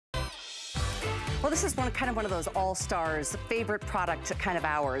Well, this is kind of those all-stars, favorite product kind of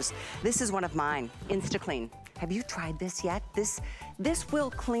ours. This is one of mine, InstaClean. Have you tried this yet? This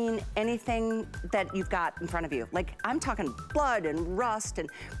will clean anything that you've got in front of you. Like, I'm talking blood and rust and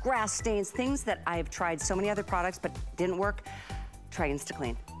grass stains, things that I've tried so many other products but didn't work. Try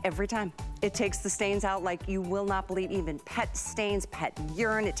InstaClean every time. It takes the stains out like you will not believe, even pet stains, pet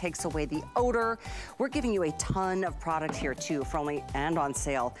urine. It takes away the odor. We're giving you a ton of product here too for only, and on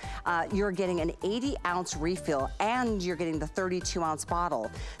sale. You're getting an 80-ounce refill and you're getting the 32-ounce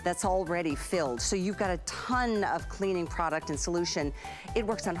bottle that's already filled. So you've got a ton of cleaning product and solution. It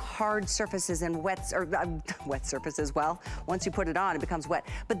works on hard surfaces and wet surfaces. Well, once you put it on, it becomes wet.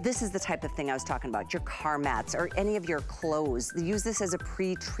 But this is the type of thing I was talking about. Your car mats or any of your clothes. Use this as a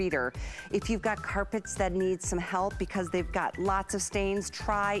pre-treater. If you've got carpets that need some help because they've got lots of stains,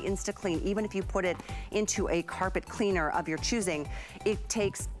 try InstaClean. Even if you put it into a carpet cleaner of your choosing, it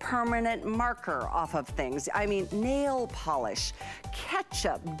takes permanent marker off of things. I mean, nail polish,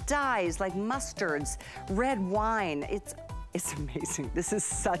 ketchup, dyes like mustards, red wine. It's amazing. This is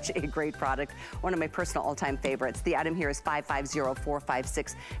such a great product. One of my personal all-time favorites. The item here is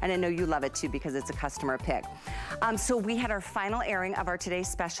 550456, and I know you love it too because it's a customer pick. So we had our final airing of our today's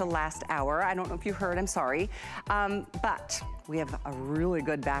special last hour. I don't know if you heard, I'm sorry. But we have a really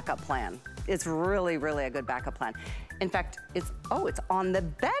good backup plan. It's really, really a good backup plan. In fact, it's on the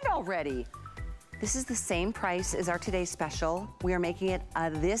bed already. This is the same price as our today's special. We are making it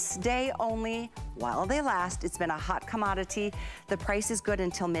this day only while they last. It's been a hot commodity. The price is good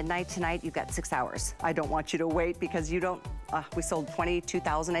until midnight tonight. You've got 6 hours. I don't want you to wait because you don't, we sold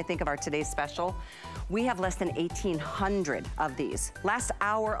 22,000, I think, of our today's special. We have less than 1,800 of these. Last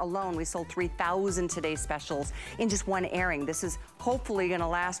hour alone, we sold 3,000 today's specials in just one airing. This is hopefully gonna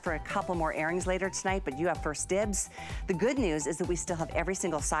last for a couple more airings later tonight, but you have first dibs. The good news is that we still have every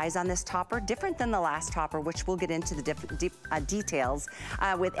single size on this topper, different than the last topper, which we'll get into the details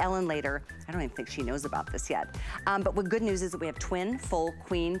with Ellen later. I don't even think she knows about this yet. But what good news is that we have twin, full,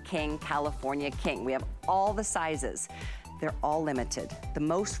 queen, king, California king. We have all the sizes. They're all limited. The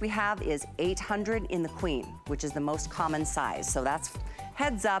most we have is 800 in the queen, which is the most common size. So that's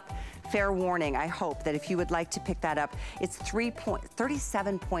heads up, fair warning. I hope that if you would like to pick that up, it's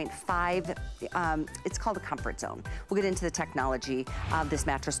 37.5. It's called a comfort zone. We'll get into the technology of this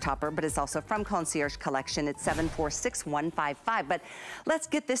mattress topper, but it's also from Concierge Collection. It's 746155. But let's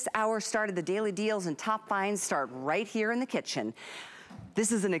get this hour started. The daily deals and top finds start right here in the kitchen.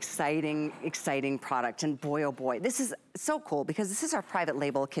 This is an exciting, exciting product, and boy, oh boy, this is so cool because this is our private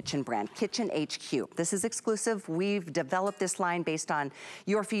label kitchen brand, Kitchen HQ. This is exclusive. We've developed this line based on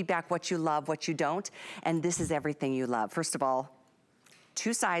your feedback, what you love, what you don't, and this is everything you love. First of all,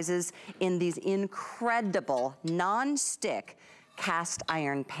 2 sizes in these incredible non-stick cast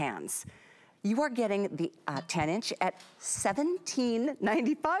iron pans. You are getting the 10-inch at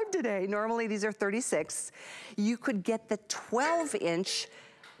 $17.95 today. Normally these are $36. You could get the 12-inch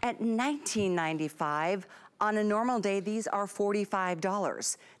at $19.95. On a normal day, these are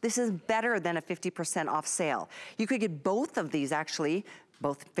 $45. This is better than a 50% off sale. You could get both of these actually,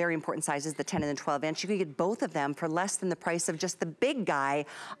 both very important sizes, the 10 and the 12-inch. You can get both of them for less than the price of just the big guy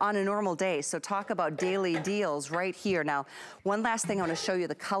on a normal day. So talk about daily deals right here. Now, one last thing, I wanna show you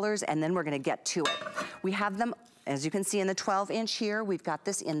the colors and then we're gonna get to it. We have them, as you can see in the 12-inch here, we've got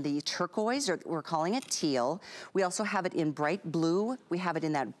this in the turquoise, or we're calling it teal. We also have it in bright blue. We have it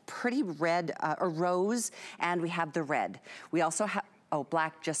in that pretty red, or rose, and we have the red. We also have, oh,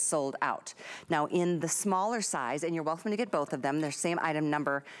 black just sold out. Now in the smaller size, and you're welcome to get both of them, they're same item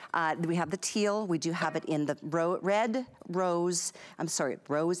number, we have the teal, we do have it in the red, rose,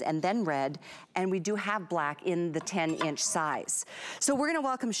 rose and then red, and we do have black in the 10-inch size. So we're gonna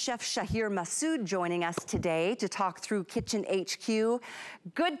welcome Chef Shahir Massoud joining us today to talk through Kitchen HQ.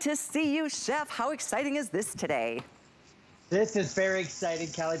 Good to see you, Chef. How exciting is this today? This is very exciting,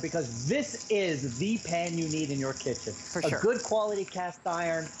 Callie, because this is the pan you need in your kitchen. For sure. A good quality cast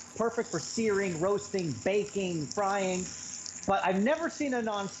iron, perfect for searing, roasting, baking, frying. But I've never seen a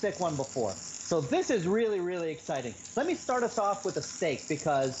non-stick one before. So this is really, really exciting. Let me start us off with a steak,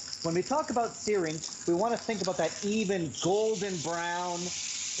 because when we talk about searing, we want to think about that even golden brown,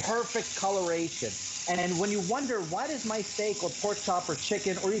 perfect coloration. And when you wonder, why does my steak or pork chop or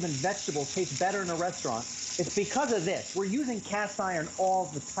chicken or even vegetable taste better in a restaurant? It's because of this. We're using cast iron all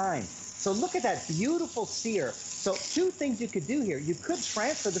the time. So look at that beautiful sear. So 2 things you could do here. You could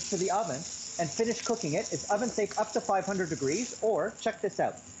transfer this to the oven and finish cooking it. It's oven safe up to 500 degrees, or check this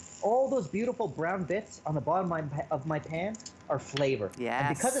out. All those beautiful brown bits on the bottom of my pan are flavor. Yes.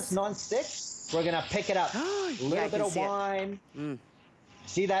 And because it's non-stick, we're gonna pick it up. A little bit of wine.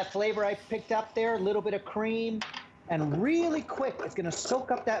 See that flavor I picked up there? A little bit of cream. And really quick, it's gonna soak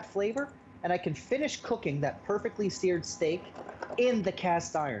up that flavor, and I can finish cooking that perfectly seared steak in the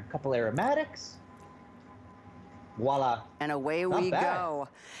cast iron. Couple aromatics. Voila. And away we go.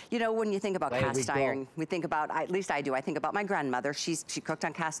 You know, when you think about cast iron, we think about, at least I do, I think about my grandmother. She cooked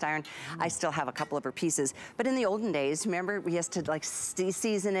on cast iron. I still have a couple of her pieces. But in the olden days, remember, we used to like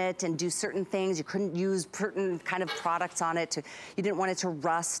season it and do certain things. You couldn't use certain kind of products on it. You didn't want it to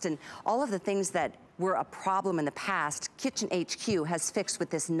rust, and all of the things that were a problem in the past, Kitchen HQ has fixed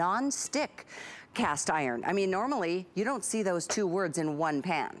with this non-stick cast iron. I mean, normally, you don't see those two words in one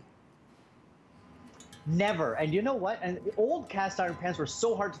pan. Never. And you know what? And the old cast iron pans were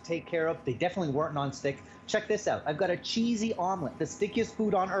so hard to take care of. They definitely weren't non-stick. Check this out. I've got a cheesy omelet, the stickiest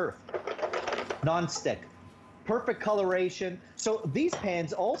food on earth. Non-stick. Perfect coloration. So these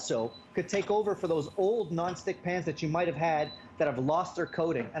pans also could take over for those old non-stick pans that you might have had that have lost their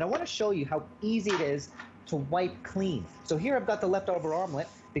coating. And I want to show you how easy it is to wipe clean. So here I've got the leftover omelet.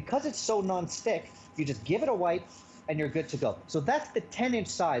 Because it's so non-stick, you just give it a wipe and you're good to go. So that's the 10-inch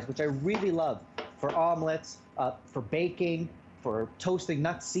size, which I really love for omelets, for baking, for toasting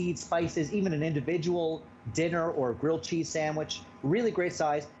nuts, seeds, spices, even an individual dinner or grilled cheese sandwich. Really great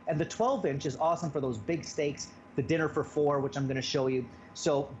size. And the 12-inch is awesome for those big steaks, the dinner for 4, which I'm going to show you.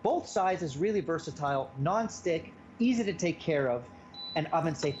 So both sizes really versatile, non-stick, easy to take care of, and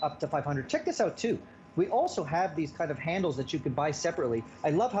oven safe up to 500. Check this out too. We also have these kind of handles that you can buy separately. I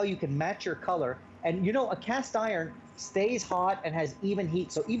love how you can match your color. And you know, a cast iron stays hot and has even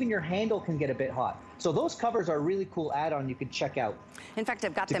heat, so even your handle can get a bit hot. So those covers are a really cool add-on you can check out. In fact,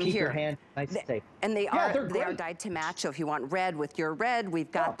 I've got them here. Keep your hand nice and safe. And they are dyed to match, so if you want red with your red,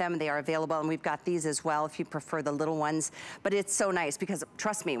 we've got them. They are available, and we've got these as well if you prefer the little ones. But it's so nice because,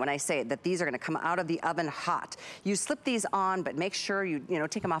 trust me when I say that these are gonna come out of the oven hot. You slip these on, but make sure you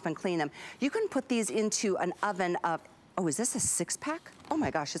take them off and clean them. You can put these into an oven of, oh, is this a 6-pack? Oh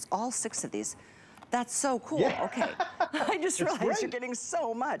my gosh, it's all 6 of these. That's so cool. Yeah. Okay. I just realized you're getting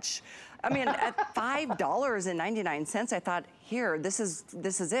so much. I mean, at $5.99, I thought, here, this is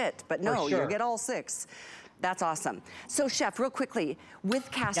it. But no, you get all 6. That's awesome. So, Chef, real quickly,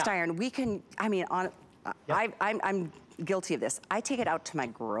 with cast iron, we can, I mean, I'm guilty of this. I take it out to my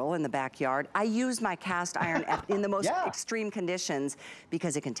grill in the backyard. I use my cast iron in the most extreme conditions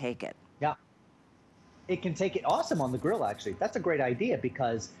because it can take it. Yeah. It can take it awesome on the grill, actually. That's a great idea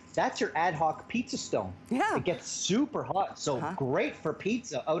because that's your ad hoc pizza stone. Yeah. It gets super hot, so great for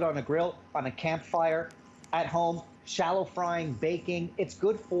pizza out on a grill, on a campfire, at home, shallow frying, baking. It's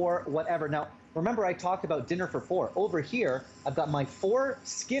good for whatever. Now, remember I talked about dinner for 4. Over here, I've got my 4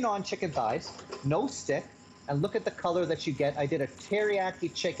 skin-on chicken thighs, no stick, and look at the color that you get. I did a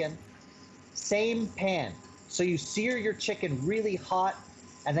teriyaki chicken, same pan. So you sear your chicken really hot,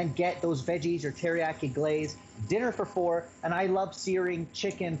 and then get those veggies or teriyaki glaze. Dinner for 4, and I love searing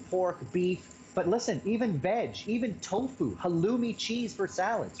chicken, pork, beef, but listen, even veg, even tofu, halloumi cheese for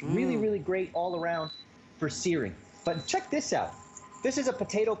salads. Really, really great all around for searing. But check this out. This is a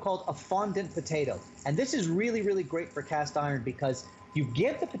potato called a fondant potato, and this is really, really great for cast iron because you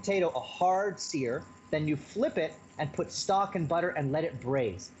give the potato a hard sear, then you flip it and put stock and butter and let it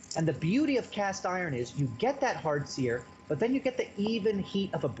braise. And the beauty of cast iron is you get that hard sear, but then you get the even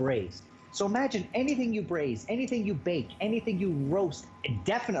heat of a braise. So imagine anything you braise, anything you bake, anything you roast, and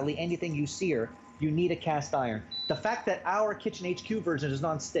definitely anything you sear, you need a cast iron. The fact that our Kitchen HQ version is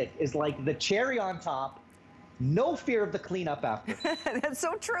non-stick is like the cherry on top. No fear of the cleanup after. That's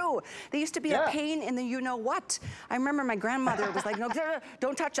so true. They used to be a pain in the you-know-what. I remember my grandmother was like, no,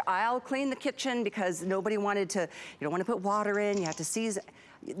 don't touch, I'll clean the kitchen because nobody wanted to, you don't want to put water in, you have to season.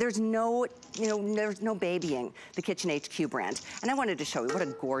 There's no, there's no babying the Kitchen HQ brand. And I wanted to show you what a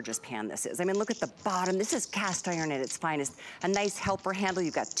gorgeous pan this is. I mean, look at the bottom. This is cast iron at its finest. A nice helper handle.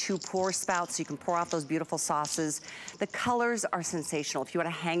 You've got 2 pour spouts, so you can pour off those beautiful sauces. The colors are sensational. If you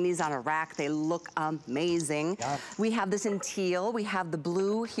want to hang these on a rack, they look amazing. Yeah. We have this in teal. We have the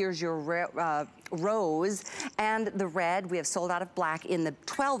blue. Here's your rose. And the red. We have sold out of black in the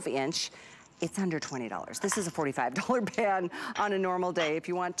 12-inch. It's under $20. This is a $45 pan on a normal day. If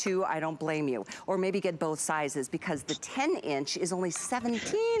you want to, I don't blame you. Or maybe get both sizes because the 10-inch is only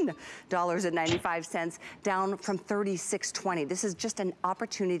 $17.95, down from $36.20. This is just an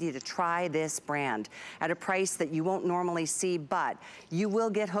opportunity to try this brand at a price that you won't normally see, but you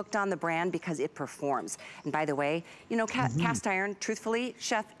will get hooked on the brand because it performs. And by the way, cast iron, truthfully,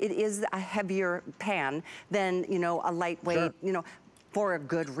 Chef, it is a heavier pan than, a lightweight, for a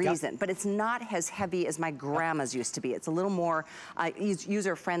good reason, but it's not as heavy as my grandma's used to be. It's a little more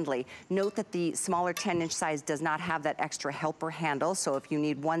user-friendly. Note that the smaller 10-inch size does not have that extra helper handle, so if you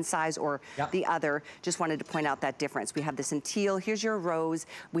need one size or the other, just wanted to point out that difference. We have this in teal, here's your rose,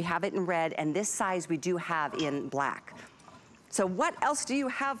 we have it in red, and this size we do have in black. So what else do you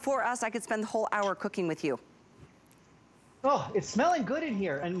have for us? I could spend the whole hour cooking with you. Oh, it's smelling good in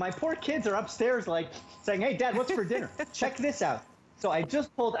here, and my poor kids are upstairs like saying, hey, Dad, what's for dinner? Check this out. So I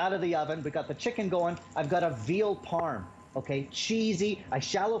just pulled out of the oven. We got the chicken going. I've got a veal parm, okay? Cheesy. I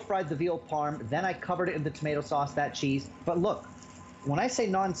shallow fried the veal parm. Then I covered it in the tomato sauce, that cheese. But look, when I say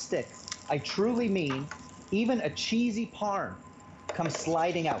non-stick, I truly mean even a cheesy parm comes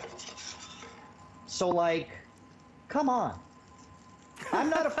sliding out. So like, come on. I'm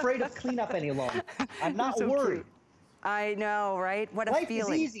not afraid of cleanup any longer. I'm not worried. Cute. I know, right? What a Life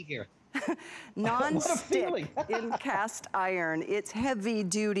feeling. Life is easy here. Non-stick in cast iron. It's heavy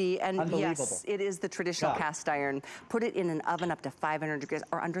duty, and yes, it is the traditional cast iron. Put it in an oven up to 500 degrees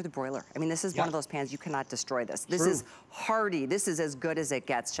or under the broiler. I mean, this is one of those pans, you cannot destroy this. This is hardy. This is as good as it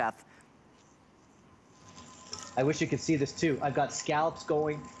gets, Chef. I wish you could see this too. I've got scallops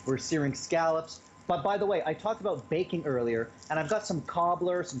going. We're searing scallops. But by the way, I talked about baking earlier, and I've got some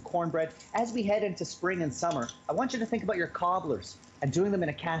cobbler, some cornbread. As we head into spring and summer, I want you to think about your cobblers and doing them in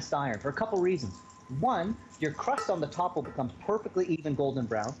a cast iron for a couple reasons. One, your crust on the top will become perfectly even golden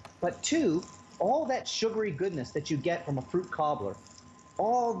brown. But two, all that sugary goodness that you get from a fruit cobbler,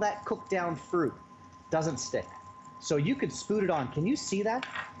 all that cooked down fruit doesn't stick. So you could spoon it on. Can you see that?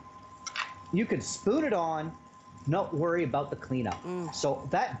 You could spoon it on, not worry about the cleanup. So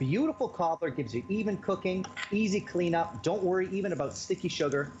that beautiful cobbler gives you even cooking, easy cleanup, don't worry even about sticky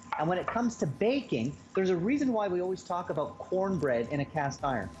sugar. And when it comes to baking, there's a reason why we always talk about cornbread in a cast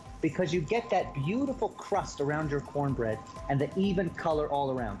iron, because you get that beautiful crust around your cornbread and the even color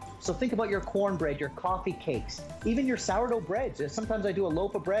all around. So think about your cornbread, your coffee cakes, even your sourdough breads. Sometimes I do a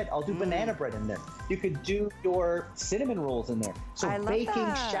loaf of bread, I'll do banana bread in there. You could do your cinnamon rolls in there. So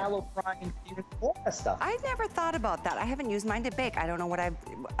baking, shallow frying, all that stuff. I never thought about that. I haven't used mine to bake. I don't know what I've...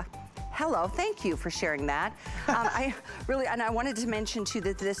 Hello, thank you for sharing that. I wanted to mention too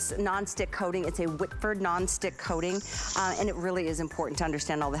that this non-stick coating, it's a Whitford non-stick coating, and it really is important to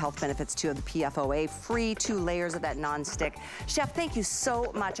understand all the health benefits too of the PFOA, free 2 layers of that non-stick. Chef, thank you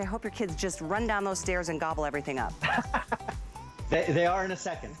so much. I hope your kids just run down those stairs and gobble everything up. They are in a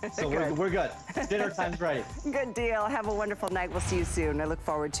second, so we're good. Dinner time's ready. Good deal. Have a wonderful night. We'll see you soon. I look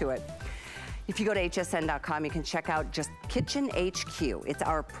forward to it. If you go to hsn.com, you can check out just Kitchen HQ. It's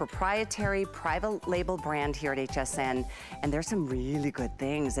our proprietary private label brand here at HSN, and there's some really good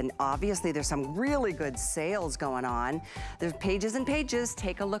things, and obviously there's some really good sales going on. There's pages and pages.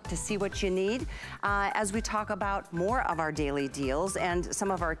 Take a look to see what you need as we talk about more of our daily deals and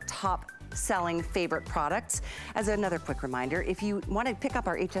some of our top selling favorite products. As another quick reminder, if you want to pick up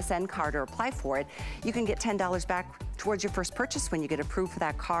our HSN card or apply for it, you can get $10 back towards your first purchase when you get approved for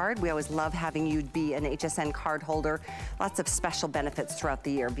that card. We always love having you be an HSN card holder. Lots of special benefits throughout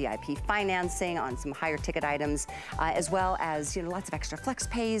the year, VIP financing on some higher ticket items, as well as lots of extra flex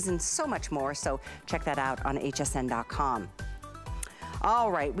pays and so much more. So check that out on hsn.com.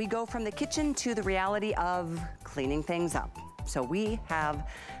 All right, we go from the kitchen to the reality of cleaning things up. So we have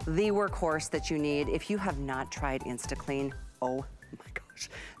the workhorse that you need. If you have not tried InstaClean, oh my gosh,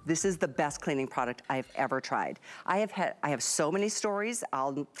 this is the best cleaning product I've ever tried. I have so many stories.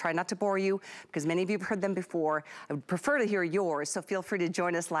 I'll try not to bore you because many of you have heard them before. I would prefer to hear yours, so feel free to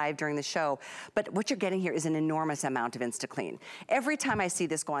join us live during the show. But what you're getting here is an enormous amount of InstaClean. Every time I see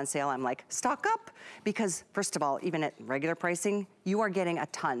this go on sale, I'm like, stock up, because first of all, even at regular pricing, you are getting a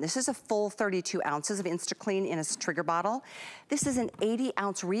ton. This is a full 32 ounces of InstaClean in a trigger bottle. This is an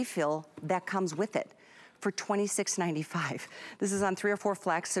 80-ounce refill that comes with it for $26.95. This is on 3 or 4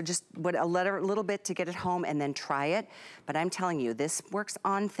 flex, so just a little bit to get it home and then try it. But I'm telling you, this works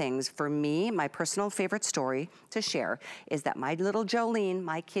on things. For me, my personal favorite story to share is that my little Jolene,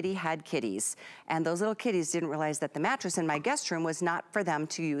 my kitty, had kitties. And those little kitties didn't realize that the mattress in my guest room was not for them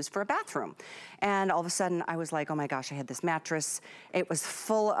to use for a bathroom. And all of a sudden, I was like, oh my gosh, I had this mattress. It was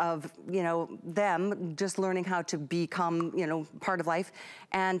full of, them just learning how to become, part of life.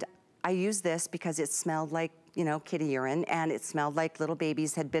 And I used this because it smelled like you know, kitty urine, and it smelled like little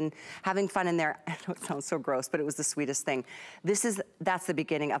babies had been having fun in there. I know it sounds so gross, but it was the sweetest thing. That's the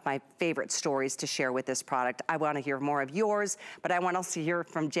beginning of my favorite stories to share with this product. I wanna hear more of yours, but I want also to hear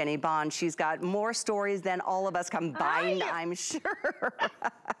from Jenny Bond. She's got more stories than all of us combined, I'm sure.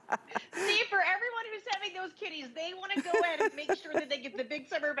 See, for everyone who's having those kitties, they want to go ahead and make sure that they get the big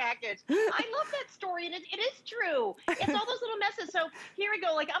summer package. I love that story, and it is true. It's all those little messes. So here we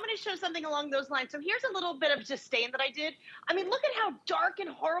go. Like, I'm going to show something along those lines. So here's a little bit of just stain that I did. I mean, look at how dark and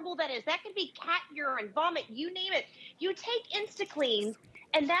horrible that is. That could be cat urine, vomit, you name it. You take InstaClean,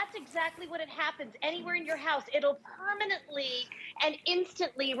 and that's exactly what it happens. Anywhere in your house, it'll permanently and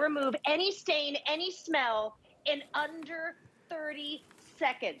instantly remove any stain, any smell in under 30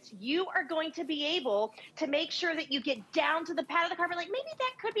 seconds. You are going to be able to make sure that you get down to the pad of the carpet. Like, maybe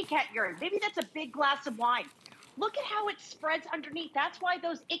that could be cat urine. Maybe that's a big glass of wine. Look at how it spreads underneath. That's why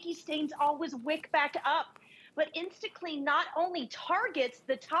those icky stains always wick back up. But InstaClean not only targets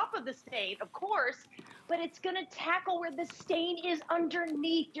the top of the stain, of course, but it's going to tackle where the stain is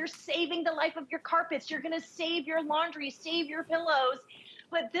underneath. You're saving the life of your carpets. You're going to save your laundry, save your pillows.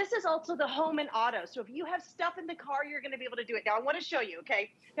 But this is also the home and auto. So if you have stuff in the car, you're going to be able to do it. Now, I want to show you, okay?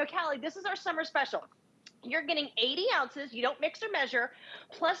 Now, Callie, this is our summer special. You're getting 80 ounces. You don't mix or measure,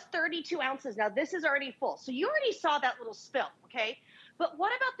 plus 32 ounces. Now, this is already full. So you already saw that little spill, okay? But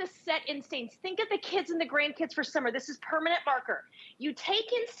what about the set-in stains? Think of the kids and the grandkids for summer. This is permanent marker. You take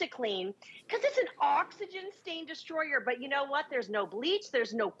InstaClean, because it's an oxygen stain destroyer, but you know what? There's no bleach.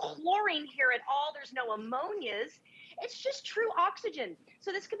 There's no chlorine here at all. There's no ammonias. It's just true oxygen.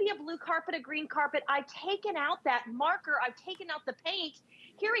 So this could be a blue carpet, a green carpet. I've taken out that marker. I've taken out the paint.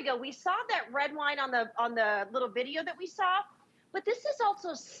 Here we go. We saw that red wine on the little video that we saw. But this is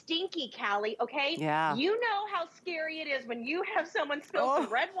also stinky, Callie, okay? Yeah. You know how scary it is when you have someone spill some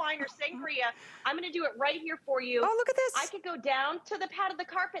red wine or sangria. I'm going to do it right here for you. Oh, look at this. I could go down to the pad of the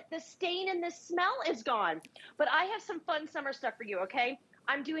carpet. The stain and the smell is gone. But I have some fun summer stuff for you, okay?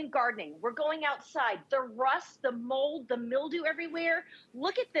 I'm doing gardening. We're going outside. The rust, the mold, the mildew everywhere.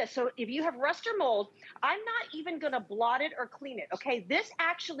 Look at this. So if you have rust or mold, I'm not even going to blot it or clean it, okay? This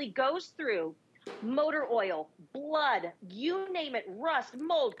actually goes through motor oil, blood, you name it, rust,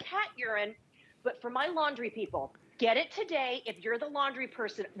 mold, cat urine. But for my laundry people, get it today if you're the laundry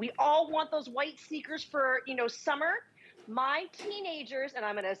person. We all want those white sneakers for, you know, summer. My teenagers, and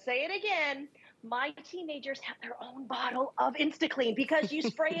I'm going to say it again, my teenagers have their own bottle of InstaClean because you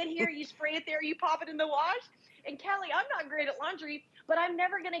spray it here, you spray it there, you pop it in the wash. And Callie, I'm not great at laundry, but I'm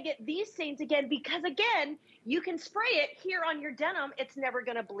never going to get these stains again because, again, you can spray it here on your denim. It's never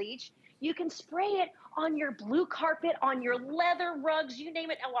going to bleach. You can spray it on your blue carpet, on your leather rugs, you name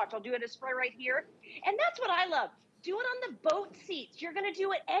it. And watch, I'll do it a spray right here. And that's what I love. Do it on the boat seats. You're going to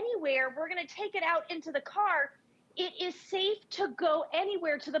do it anywhere. We're going to take it out into the car. It is safe to go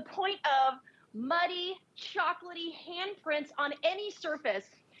anywhere to the point of muddy, chocolatey handprints on any surface.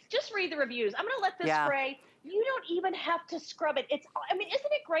 Just read the reviews. I'm going to let this spray. You don't even have to scrub it. I mean,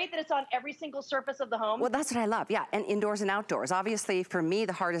 isn't it great that it's on every single surface of the home? Well, that's what I love, yeah, and indoors and outdoors. Obviously, for me,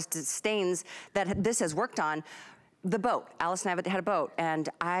 the hardest stains that this has worked on, the boat. Alice and I had a boat, and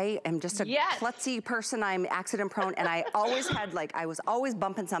I am just a klutzy person. I'm accident prone, and I always had, like, I was always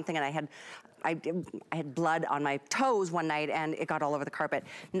bumping something, and I had blood on my toes one night, and it got all over the carpet.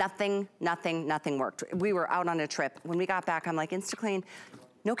 Nothing worked. We were out on a trip. When we got back, I'm like, InstaClean,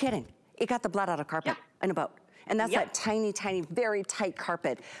 no kidding. It got the blood out of carpet in a boat. And that's that tiny, tiny, very tight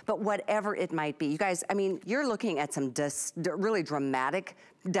carpet. But whatever it might be, you guys, I mean, you're looking at some really dramatic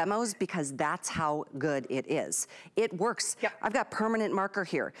demos because that's how good it is. It works. I've got permanent marker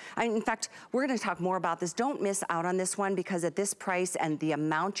here. In fact, we're gonna talk more about this. Don't miss out on this one because at this price and the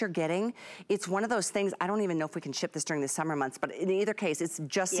amount you're getting, it's one of those things, I don't even know if we can ship this during the summer months, but in either case, it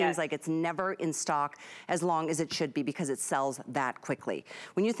just seems like it's never in stock as long as it should be because it sells that quickly.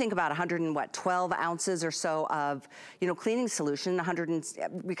 When you think about 112 ounces or so of, you know, cleaning solution,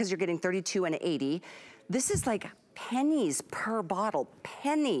 because you're getting 32 and 80, this is like pennies per bottle,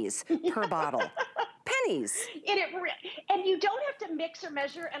 pennies per bottle. Pennies. And you don't have to mix or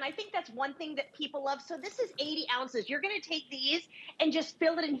measure, and I think that's one thing that people love. So this is 80 ounces. You're going to take these and just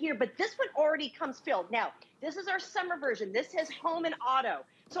fill it in here, but this one already comes filled. Now, this is our summer version. This has home and auto.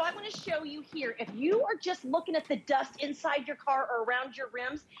 So I want to show you here, if you are just looking at the dust inside your car or around your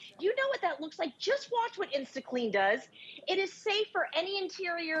rims, you know what that looks like. Just watch what InstaClean does. It is safe for any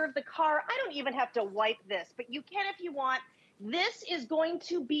interior of the car. I don't even have to wipe this, but you can if you want. This is going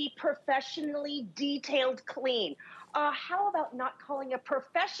to be professionally detailed clean. How about not calling a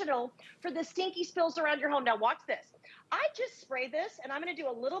professional for the stinky spills around your home? Now watch this. I just spray this, and I'm going to do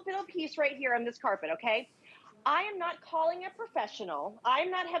a little bit of piece right here on this carpet, okay? I am not calling a professional.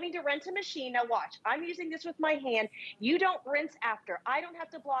 I'm not having to rent a machine. Now watch, I'm using this with my hand. You don't rinse after. I don't have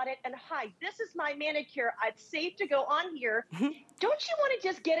to blot it. And hi, this is my manicure. It's safe to go on here. Don't you want to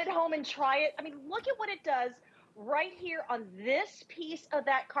just get it home and try it? I mean, look at what it does right here on this piece of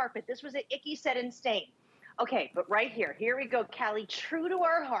that carpet. This was an icky set and stain. Okay, but right here we go, Callie, true to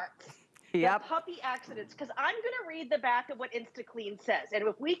our hearts. Yep. The puppy accidents, because I'm going to read the back of what InstaClean says. And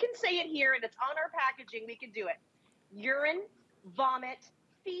if we can say it here and it's on our packaging, we can do it. Urine, vomit,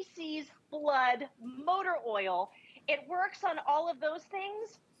 feces, blood, motor oil. It works on all of those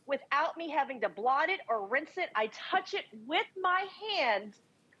things without me having to blot it or rinse it. I touch it with my hands,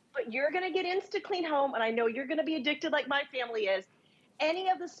 but you're going to get InstaClean home, and I know you're going to be addicted like my family is. Any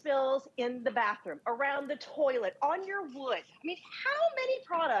of the spills in the bathroom, around the toilet, on your wood. I mean, how many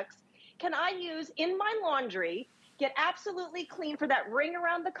products can I use in my laundry, get absolutely clean for that ring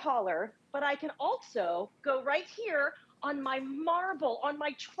around the collar, but I can also go right here on my marble, on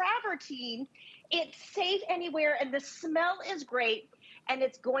my travertine. It's safe anywhere, and the smell is great, and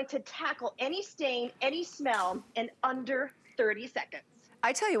it's going to tackle any stain, any smell in under 30 seconds.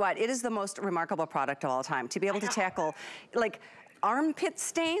 I tell you what, it is the most remarkable product of all time to be able to tackle, like, armpit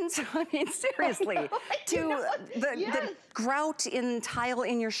stains. I mean, seriously, the grout in tile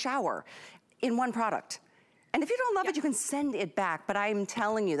in your shower in one product. And if you don't love it, you can send it back. But I'm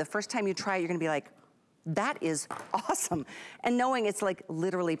telling you, the first time you try it, you're gonna be like, that is awesome. And knowing it's like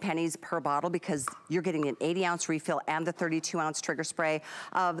literally pennies per bottle because you're getting an 80-ounce refill and the 32-ounce trigger spray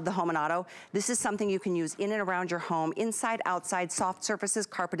of the Home and Auto. This is something you can use in and around your home, inside, outside, soft surfaces,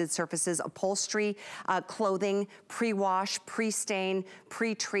 carpeted surfaces, upholstery, clothing, pre-wash, pre-stain,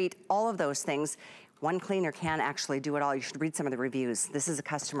 pre-treat, all of those things. One cleaner can actually do it all. You should read some of the reviews. This is a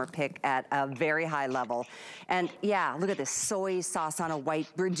customer pick at a very high level. And yeah, look at this, soy sauce on a white,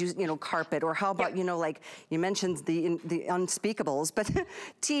 carpet. Or how about, like you mentioned the unspeakables, but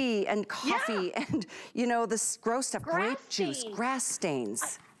tea and coffee and, this gross stuff, grape juice, grass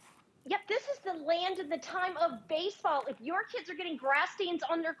stains. Yep, this is the land and the time of baseball. If your kids are getting grass stains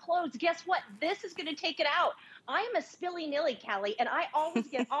on their clothes, guess what? This is going to take it out. I am a spilly-nilly, Callie, and I always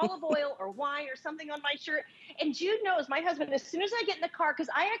get olive oil or wine or something on my shirt. And Jude knows, my husband, as soon as I get in the car, because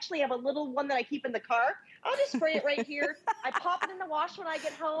I actually have a little one that I keep in the car, I'll just spray it right here. I pop it in the wash when I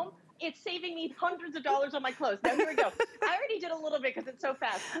get home. It's saving me hundreds of dollars on my clothes. Now, here we go. I already did a little bit because it's so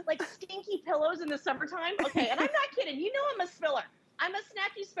fast. Like stinky pillows in the summertime. Okay, and I'm not kidding. You know I'm a spiller. I'm a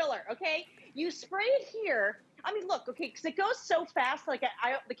snacky spiller, okay? You spray it here. I mean, look, okay, because it goes so fast, like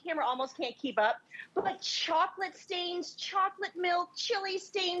the camera almost can't keep up. But chocolate stains, chocolate milk, chili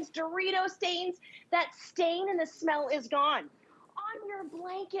stains, Dorito stains, that stain and the smell is gone. On your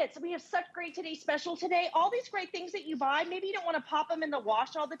blankets, we have such great Today Special today. All these great things that you buy, maybe you don't want to pop them in the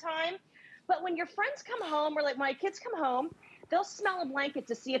wash all the time. But when your friends come home, or like my kids come home, they'll smell a blanket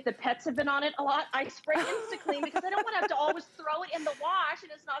to see if the pets have been on it a lot. I spray InstaClean because I don't want to have to always throw it in the wash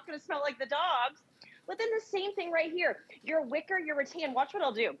and it's not going to smell like the dogs. But then the same thing right here. Your wicker, your rattan, watch what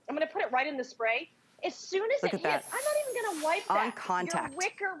I'll do. I'm going to put it right in the spray. As soon as it hits, I'm not even going to wipe that. On contact. Your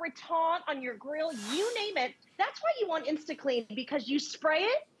wicker, rattan, on your grill, you name it. That's why you want InstaClean, because you spray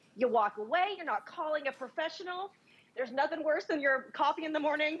it, you walk away, you're not calling a professional. There's nothing worse than your coffee in the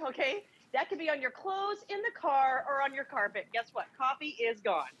morning, okay? That could be on your clothes, in the car, or on your carpet. Guess what? Coffee is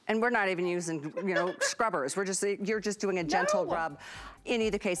gone. And we're not even using, scrubbers. You're just doing a gentle rub. In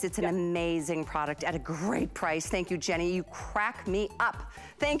either case, it's an amazing product at a great price. Thank you, Jenny. You crack me up.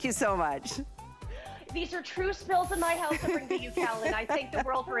 Thank you so much. These are true spills in my house to bring to you, Cal, and I thank the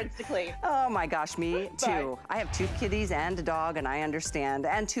world for InstaClean. Oh my gosh, me too. I have 2 kitties and a dog, and I understand,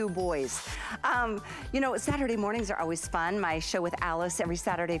 and 2 boys. Saturday mornings are always fun. My show with Alice every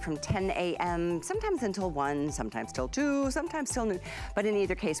Saturday from 10 a.m., sometimes until 1, sometimes till 2, sometimes till noon. But in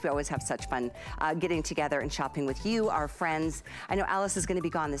either case, we always have such fun getting together and shopping with you, our friends. I know Alice is going to be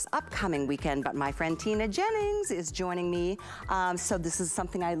gone this upcoming weekend, but my friend Tina Jennings is joining me. So this is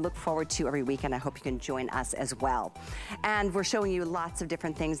something I look forward to every weekend. I hope you can join us as well. And we're showing you lots of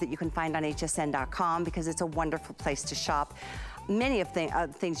different things that you can find on hsn.com because it's a wonderful place to shop. Many of the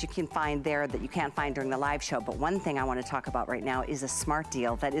things you can find there that you can't find during the live show, but one thing I want to talk about right now is a smart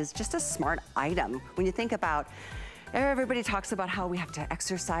deal that is just a smart item. When you think about, everybody talks about how we have to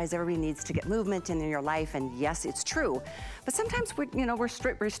exercise, everybody needs to get movement in your life, and yes, it's true. But sometimes we're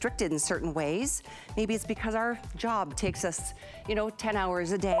restricted in certain ways. Maybe it's because our job takes us, 10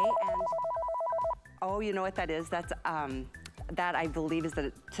 hours a day, and oh, you know what that is? That's, that I believe is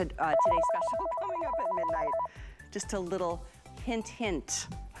the Today Special coming up at midnight. Just a little hint.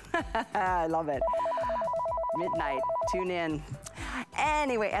 I love it. midnight. Tune in.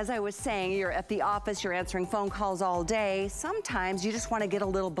 Anyway, as I was saying, you're at the office, you're answering phone calls all day. Sometimes you just want to get a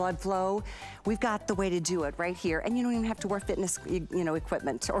little blood flow. We've got the way to do it right here. And you don't even have to wear fitness,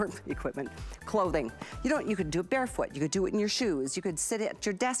 clothing. You could do it barefoot. You could do it in your shoes. You could sit at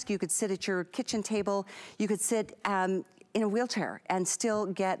your desk. You could sit at your kitchen table. You could sit in a wheelchair and still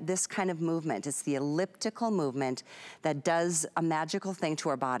get this kind of movement. It's the elliptical movement that does a magical thing to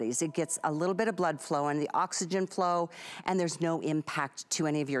our bodies. It gets a little bit of blood flow and the oxygen flow, and there's no impact to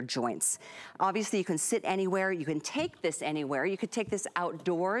any of your joints. Obviously, you can sit anywhere. You can take this anywhere. You could take this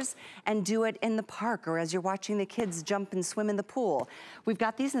outdoors and do it in the park or as you're watching the kids jump and swim in the pool. We've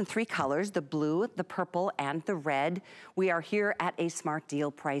got these in 3 colors, the blue, the purple, and the red. We are here at a smart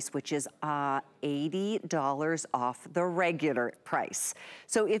deal price, which is $80 off the regular price.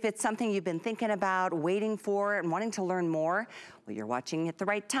 So if it's something you've been thinking about, waiting for, and wanting to learn more, well, you're watching at the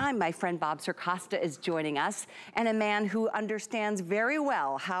right time. My friend Bob Circosta is joining us, and a man who understands very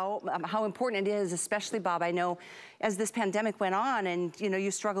well how important it is, especially, Bob, I know as this pandemic went on and you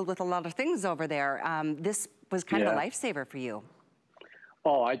struggled with a lot of things over there, this was kind of a lifesaver for you.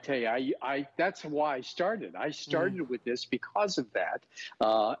 Oh, I tell you, that's why I started. I started with this because of that.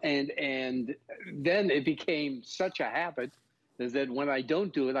 And then it became such a habit that when I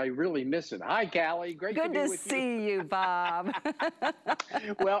don't do it, I really miss it. Hi, Callie. Great to be with you. Good to see you, Bob.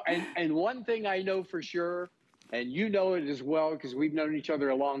 Well, and one thing I know for sure, and you know it as well because we've known each other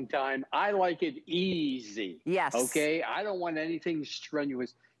a long time, I like it easy. Yes. Okay? I don't want anything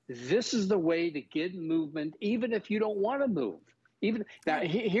strenuous. This is the way to get movement, even if you don't want to move. Now,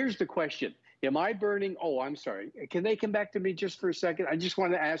 here's the question. Am I burning? Oh, I'm sorry. Can they come back to me just for a second? I just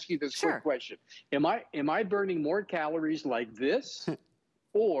want to ask you this quick question. Am I burning more calories like this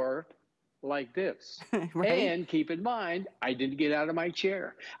or like this? Right. And keep in mind, I didn't get out of my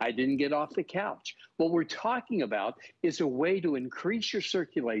chair. I didn't get off the couch. What we're talking about is a way to increase your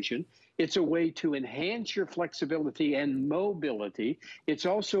circulation. It's a way to enhance your flexibility and mobility. It's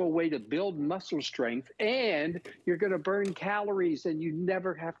also a way to build muscle strength, and you're going to burn calories, and you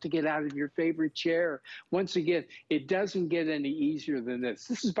never have to get out of your favorite chair. Once again, it doesn't get any easier than this.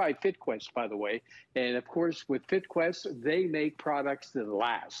 This is by FitQuest, by the way. And of course, with FitQuest, they make products that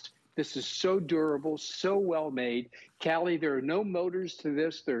last. This is so durable, so well made. Callie, there are no motors to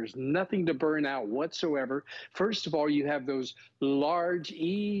this. There's nothing to burn out whatsoever. First of all, you have those large,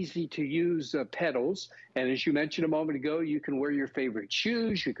 easy to use pedals. And as you mentioned a moment ago, you can wear your favorite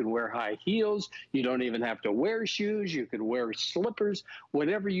shoes. You can wear high heels. You don't even have to wear shoes. You can wear slippers.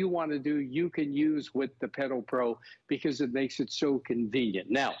 Whatever you want to do, you can use with the Pedal Pro because it makes it so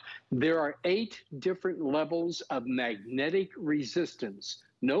convenient. Now, there are 8 different levels of magnetic resistance.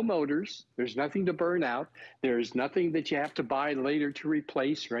 No motors. There's nothing to burn out. There's nothing that you have to buy later to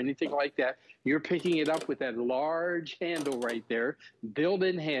replace or anything like that. You're picking it up with that large handle right there,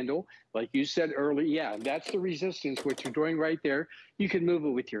 built-in handle. Like you said earlier, yeah, that's the resistance, what you're doing right there. You can move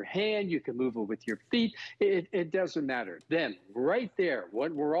it with your hand. You can move it with your feet. It doesn't matter. Then right there,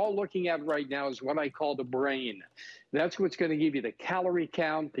 what we're all looking at right now is what I call the brain. That's what's going to give you the calorie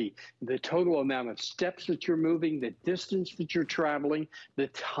count, the total amount of steps that you're moving, the distance that you're traveling, the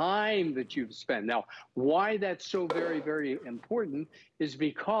time that you've spent. Now, why that's so very, very important is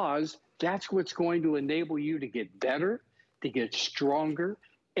because that's what's going to enable you to get better, to get stronger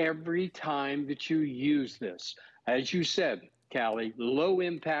every time that you use this. As you said, Callie, low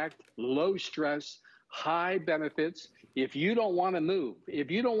impact, low stress, high benefits. If you don't want to move, if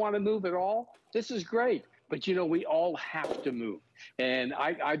you don't want to move at all, this is great. But, we all have to move. And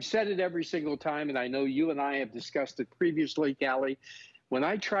I've said it every single time, and I know you and I have discussed it previously, Callie. When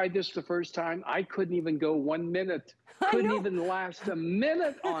I tried this the first time, I couldn't even go 1 minute. Couldn't even last a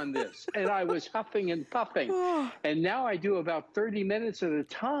minute on this. And I was huffing and puffing. And now I do about 30 minutes at a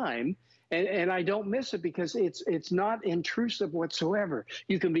time. And I don't miss it because it's not intrusive whatsoever.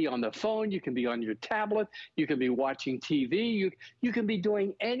 You can be on the phone, you can be on your tablet, you can be watching TV, you can be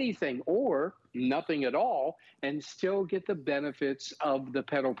doing anything or nothing at all and still get the benefits of the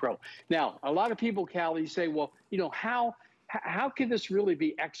Pedal Pro. Now, a lot of people, Callie, say, well, how can this really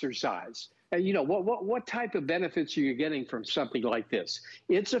be exercise? And what type of benefits are you getting from something like this?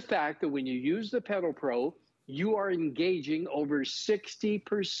 It's a fact that when you use the Pedal Pro, you are engaging over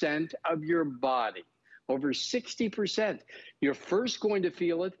 60% of your body, over 60%. You're first going to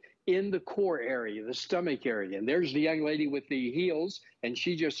feel it in the core area, the stomach area. And there's the young lady with the heels, and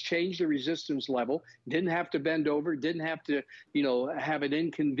she just changed the resistance level, didn't have to bend over, didn't have to, have it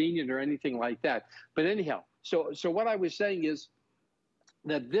inconvenient or anything like that. But anyhow, so what I was saying is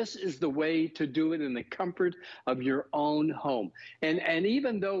that this is the way to do it in the comfort of your own home. And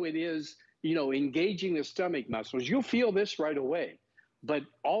even though it is engaging the stomach muscles. You'll feel this right away, but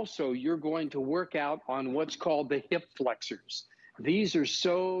also you're going to work out on what's called the hip flexors. These are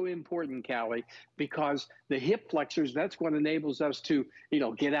so important, Callie, because the hip flexors, that's what enables us to,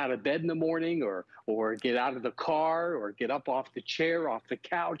 get out of bed in the morning or get out of the car or get up off the chair, off the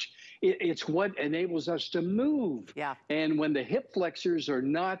couch. It's what enables us to move. Yeah. And when the hip flexors are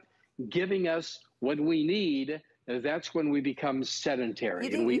not giving us what we need, that's when we become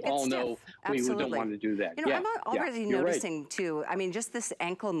sedentary. And we all know we don't want to do that. I'm already noticing too, just this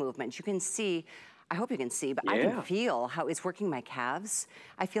ankle movement. You can see, I hope you can see, but I can feel how it's working my calves.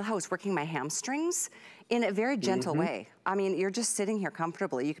 I feel how it's working my hamstrings in a very gentle way. You're just sitting here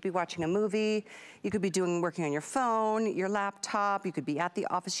comfortably. You could be watching a movie, you could be working on your phone, your laptop, you could be at the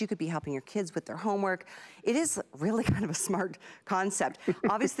office, you could be helping your kids with their homework. It is really kind of a smart concept.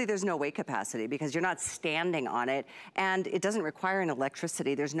 Obviously, there's no weight capacity because you're not standing on it, and it doesn't require an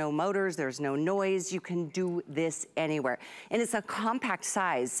electricity. There's no motors, there's no noise. You can do this anywhere. And it's a compact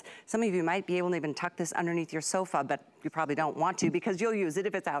size. Some of you might be able to even tuck this underneath your sofa, but you probably don't want to because you'll use it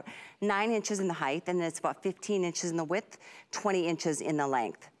if it's out 9 inches in the height, and then it's about 15 inches in the width, 20 inches in the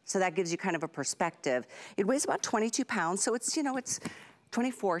length. So that gives you kind of a perspective. It weighs about 22 pounds, so it's, it's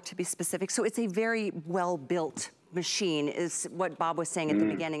 24 to be specific. So it's a very well-built machine is what Bob was saying at the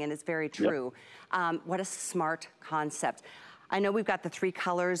beginning, and it's very true. What a smart concept. I know we've got the 3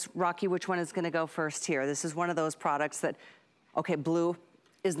 colors. Rocky, which one is gonna go first here? This is one of those products that, okay, blue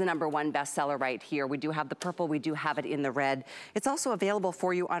is the #1 bestseller right here. We do have the purple, we do have it in the red. It's also available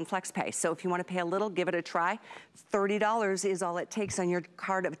for you on FlexPay. So if you wanna pay a little, give it a try. $30 is all it takes on your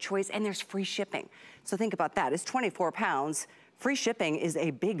card of choice, and there's free shipping. So think about that, it's 24 pounds. Free shipping is a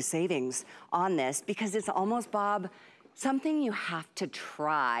big savings on this because it's almost, Bob, something you have to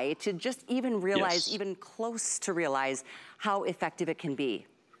try to just even realize, even close to realize how effective it can be.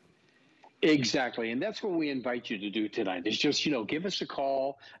 Exactly, and that's what we invite you to do tonight is just, give us a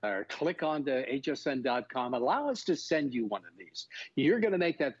call or click on to hsn.com. Allow us to send you one of these. You're going to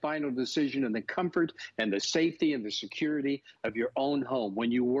make that final decision in the comfort and the safety and the security of your own home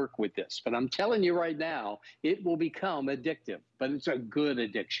when you work with this. But I'm telling you right now, it will become addictive, but it's a good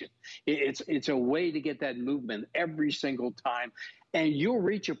addiction. It's a way to get that movement every single time, and you'll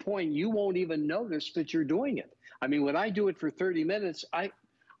reach a point you won't even notice that you're doing it. When I do it for 30 minutes,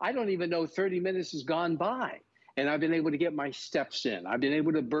 I don't even know 30 minutes has gone by. And I've been able to get my steps in. I've been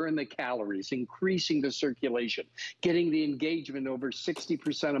able to burn the calories, increasing the circulation, getting the engagement over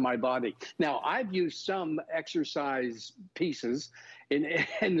 60% of my body. Now, I've used some exercise pieces,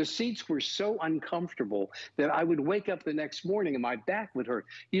 and the seats were so uncomfortable that I would wake up the next morning and my back would hurt.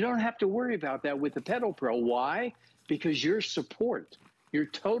 You don't have to worry about that with the Pedal Pro. Why? Because your support, your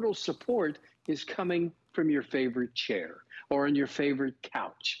total support is coming from your favorite chair or on your favorite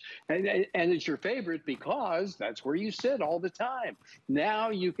couch. And it's your favorite because that's where you sit all the time.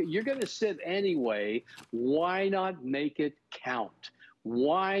 Now you're going to sit anyway. Why not make it count?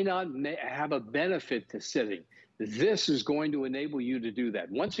 Why not have a benefit to sitting? This is going to enable you to do that.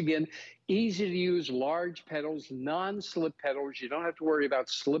 Once again, easy to use large pedals, non-slip pedals. You don't have to worry about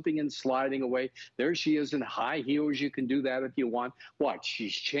slipping and sliding away. There she is in high heels. You can do that if you want. Watch,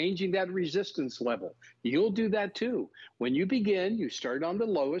 she's changing that resistance level. You'll do that too. When you begin, you start on the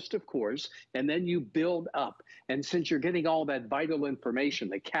lowest, of course, and then you build up. And since you're getting all that vital information,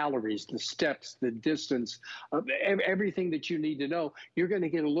 the calories, the steps, the distance, everything that you need to know, you're going to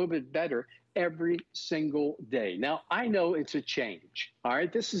get a little bit better every single day. Now, I know it's a change, all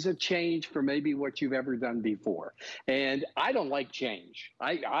right? This is a change for maybe what you've ever done before. And I don't like change.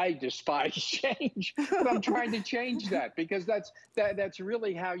 I despise change, but I'm trying to change that because that's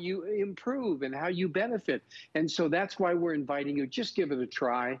really how you improve and how you benefit. And so that's why we're inviting you. Just give it a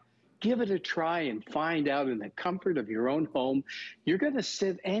try. Give it a try and find out in the comfort of your own home. You're going to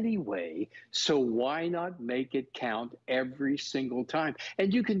sit anyway, so why not make it count every single time?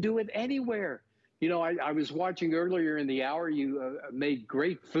 And you can do it anywhere. I was watching earlier in the hour, you made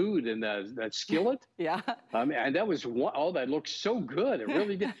great food in that skillet. Yeah. And that was that looked so good. It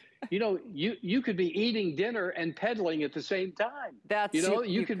really did. You could be eating dinner and pedaling at the same time.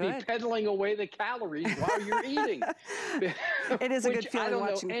 You could be pedaling away the calories while you're eating. It is a good feeling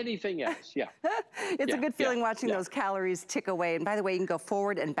watching. I don't know anything else. Yeah. It's a good feeling watching those calories tick away. And by the way, you can go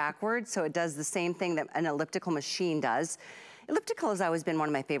forward and backward, so it does the same thing that an elliptical machine does. Elliptical has always been one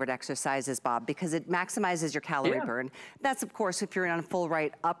of my favorite exercises, Bob, because it maximizes your calorie burn. That's, of course, if you're on a full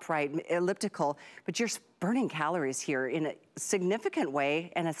upright elliptical, but you're burning calories here in a significant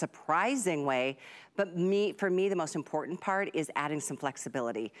way and a surprising way. But for me, the most important part is adding some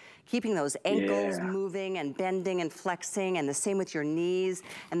flexibility. Keeping those ankles moving and bending and flexing, and the same with your knees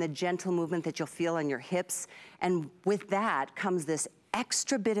and the gentle movement that you'll feel on your hips. And with that comes this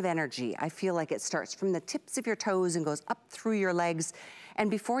extra bit of energy. I feel like it starts from the tips of your toes and goes up through your legs. And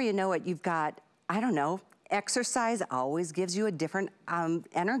before you know it, you've got, I don't know, exercise always gives you a different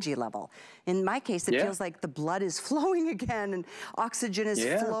energy level. In my case, it feels like the blood is flowing again and oxygen is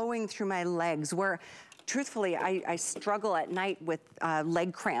flowing through my legs, where truthfully, I struggle at night with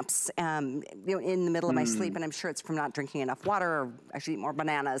leg cramps you know, in the middle of my sleep, and I'm sure it's from not drinking enough water, or I should eat more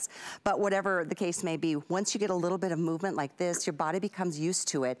bananas. But whatever the case may be, once you get a little bit of movement like this, your body becomes used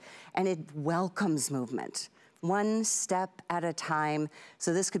to it, and it welcomes movement. One step at a time.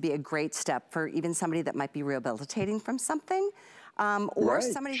 So this could be a great step for even somebody that might be rehabilitating from something. Or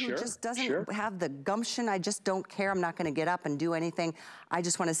somebody who just doesn't have the gumption. I just don't care. I'm not going to get up and do anything. I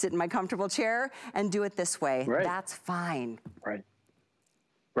just want to sit in my comfortable chair and do it this way. That's fine.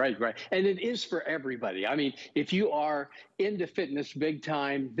 Right. And it is for everybody. I mean, if you are into fitness big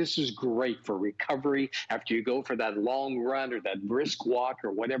time, this is great for recovery after you go for that long run or that brisk walk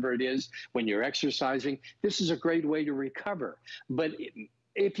or whatever it is when you're exercising. This is a great way to recover. But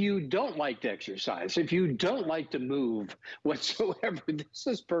if you don't like to exercise, if you don't like to move whatsoever, this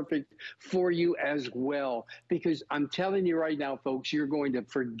is perfect for you as well. Because I'm telling you right now, folks, you're going to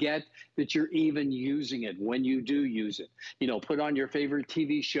forget that you're even using it when you do use it. You know, put on your favorite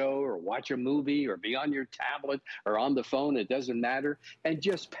TV show or watch a movie or be on your tablet or on the phone, it doesn't matter, and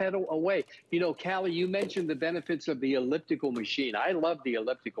just pedal away. You know, Callie, you mentioned the benefits of the elliptical machine. I love the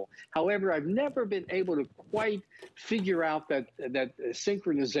elliptical. However, I've never been able to quite figure out that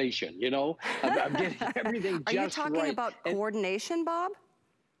synchronization, you know? I'm getting everything just right. Are you talking about coordination, Bob?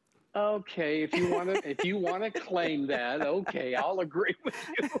 Okay, if you want to claim that, okay, I'll agree with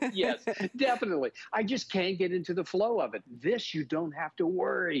you. Yes, definitely. I just can't get into the flow of it. This, you don't have to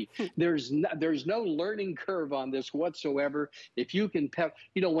worry. There's no learning curve on this whatsoever. If you can,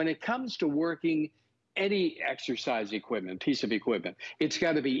 you know, when it comes to working any exercise equipment, piece of equipment, it's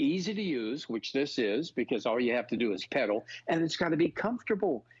got to be easy to use, which this is, because all you have to do is pedal, and it's got to be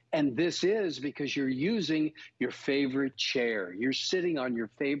comfortable. And this is because you're using your favorite chair. You're sitting on your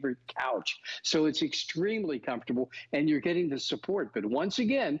favorite couch. So it's extremely comfortable, and you're getting the support. But once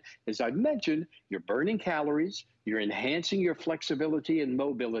again, as I've mentioned, you're burning calories. You're enhancing your flexibility and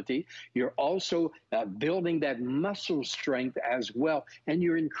mobility. You're also building that muscle strength as well, and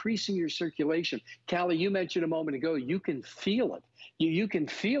you're increasing your circulation. Callie, you mentioned a moment ago, you can feel it. You can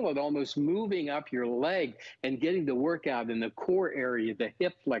feel it almost moving up your leg and getting the workout in the core area, the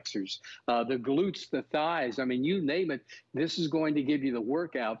hip flexors, the glutes, the thighs. I mean, you name it, this is going to give you the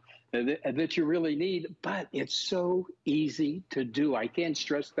workout that you really need, but it's so easy to do. I can't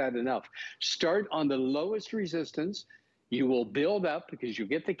stress that enough. Start on the lowest resistance. You will build up because you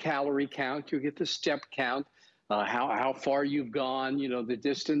get the calorie count, you get the step count, how far you've gone, you know, the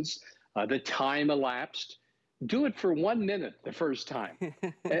distance, the time elapsed. Do it for 1 minute the first time.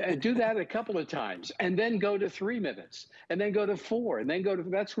 Do that a couple of times, and then go to 3 minutes, and then go to 4, and then go to,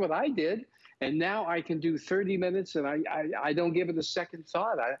 that's what I did. And now I can do 30 minutes, and I don't give it a second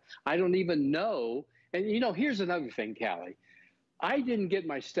thought. I don't even know. And, you know, here's another thing, Callie. I didn't get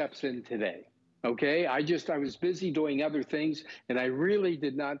my steps in today, okay? I was busy doing other things, and I really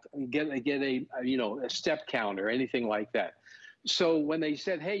did not get a you know, a step count or anything like that. So when they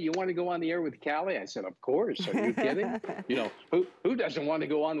said, hey, you want to go on the air with Callie? I said, of course. Are you kidding? You know, who doesn't want to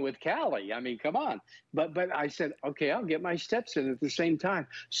go on with Callie? I mean, come on. But I said, okay, I'll get my steps in at the same time.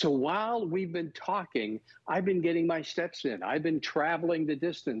 So while we've been talking, I've been getting my steps in. I've been traveling the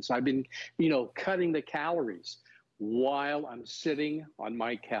distance. I've been, you know, cutting the calories while I'm sitting on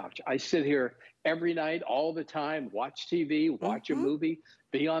my couch. I sit here every night, all the time, watch TV, watch a movie,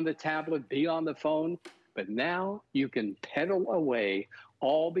 be on the tablet, be on the phone. But now you can pedal away,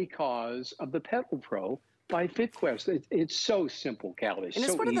 all because of the Pedal Pro by FitQuest. It's so simple, Callie. And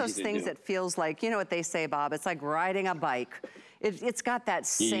it's one of those things that feels like, you know what they say, Bob, it's like riding a bike. It's got that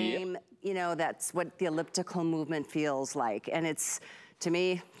same, you know, that's what the elliptical movement feels like. And it's, to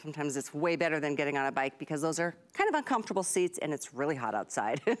me, sometimes it's way better than getting on a bike because those are kind of uncomfortable seats and it's really hot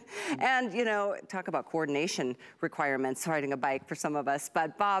outside. And, you know, talk about coordination requirements riding a bike for some of us.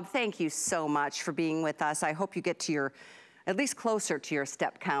 But Bob, thank you so much for being with us. I hope you get to your, at least closer to your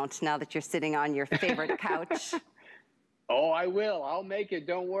step count now that you're sitting on your favorite couch. Oh, I will. I'll make it.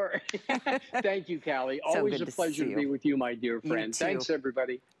 Don't worry. Thank you, Callie. So Always good a to pleasure see to be you. with you, my dear You friend. too. Thanks,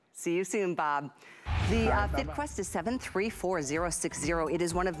 everybody. See you soon, Bob. The right, Fit bye-bye. Quest is 734060. It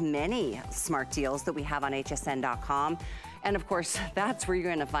is one of many smart deals that we have on hsn.com. And of course, that's where you're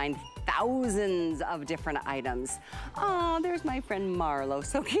going to find thousands of different items. Oh, there's my friend Marlo,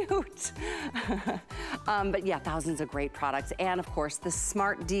 so cute. But yeah, thousands of great products. And of course, the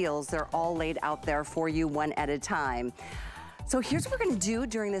smart deals, they're all laid out there for you one at a time. So here's what we're gonna do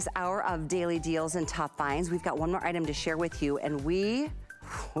during this hour of daily deals and top finds. We've got one more item to share with you, and we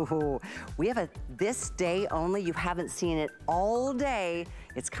have a this day only. You haven't seen it all day.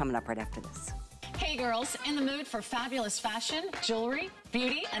 It's coming up right after this. Hey girls, in the mood for fabulous fashion, jewelry,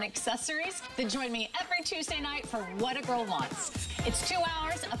 beauty, and accessories? Then join me every Tuesday night for What a Girl Wants. It's 2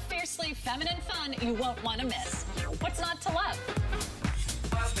 hours of fiercely feminine fun you won't want to miss. What's not to love?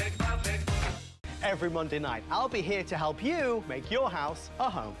 Every Monday night, I'll be here to help you make your house a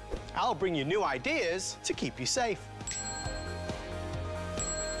home. I'll bring you new ideas to keep you safe,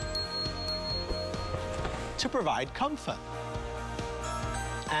 to provide comfort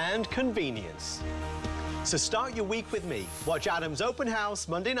and convenience. So start your week with me. Watch Adam's Open House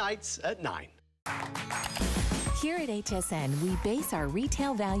Monday nights at 9. Here at HSN, we base our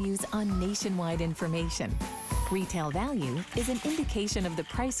retail values on nationwide information. Retail value is an indication of the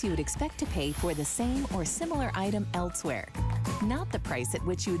price you would expect to pay for the same or similar item elsewhere, not the price at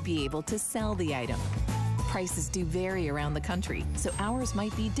which you would be able to sell the item. Prices do vary around the country, so ours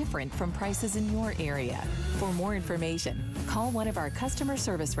might be different from prices in your area. For more information, call one of our customer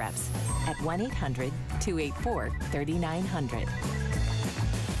service reps at 1-800-284-3900.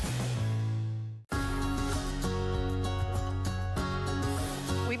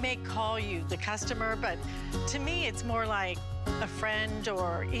 We may call you the customer, but to me, it's more like a friend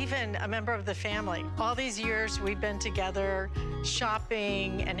or even a member of the family. All these years we've been together,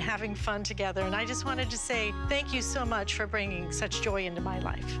 shopping and having fun together, and I just wanted to say thank you so much for bringing such joy into my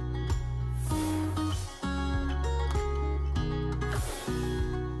life.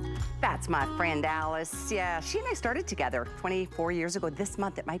 That's my friend Alice. Yeah, she and I started together 24 years ago. This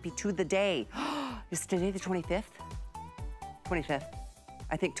month, it might be to the day. Is today the 25th? 25th.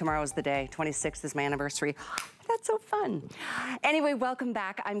 I think tomorrow is the day. 26th is my anniversary. That's so fun. Anyway, welcome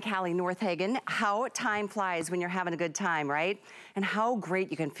back. I'm Callie Northagen. How time flies when you're having a good time, right? And how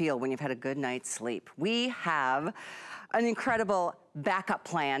great you can feel when you've had a good night's sleep. We have an incredible backup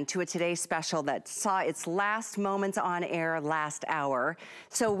plan to a Today Special that saw its last moments on air last hour.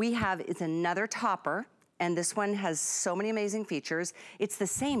 So we have, it's another topper. And this one has so many amazing features. It's the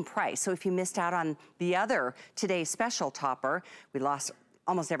same price. So if you missed out on the other Today Special topper, we lost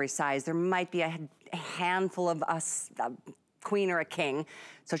almost every size. There might be a handful of us, a queen or a king.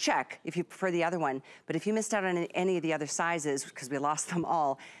 So check if you prefer the other one. But if you missed out on any of the other sizes, because we lost them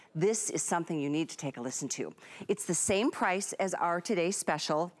all, this is something you need to take a listen to. It's the same price as our Today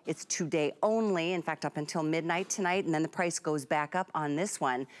Special. It's today only, in fact, up until midnight tonight, and then the price goes back up on this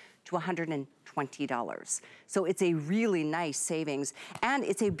one to $120. So it's a really nice savings, and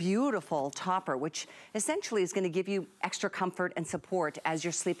it's a beautiful topper, which essentially is gonna give you extra comfort and support as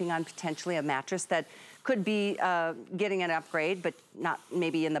you're sleeping on potentially a mattress that could be getting an upgrade, but not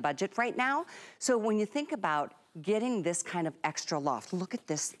maybe in the budget right now. So when you think about getting this kind of extra loft, look at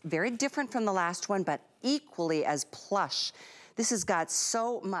this, very different from the last one, but equally as plush. This has got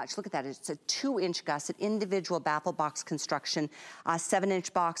so much, look at that, it's a 2-inch gusset, individual baffle box construction,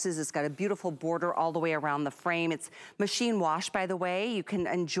 7-inch boxes. It's got a beautiful border all the way around the frame. It's machine wash, by the way. You can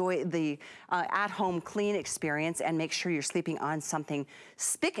enjoy the at-home clean experience and make sure you're sleeping on something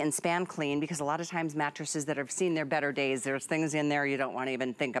spick and span clean, because a lot of times mattresses that have seen their better days, there's things in there you don't want to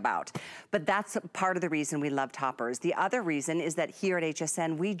even think about. But that's part of the reason we love toppers. The other reason is that here at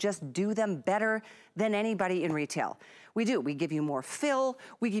HSN, we just do them better than anybody in retail. We do. We give you more fill.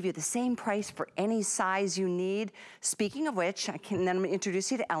 We give you the same price for any size you need. Speaking of which, then I'm going to introduce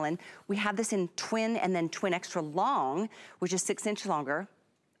you to Ellen. We have this in twin and then twin extra long, which is 6 inches longer.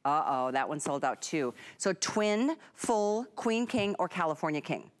 Uh-oh, that one sold out too. So twin, full, queen king, or California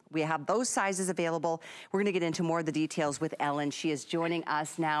king. We have those sizes available. We're gonna get into more of the details with Ellen. She is joining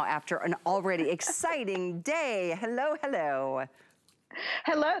us now after an already exciting day. Hello, hello.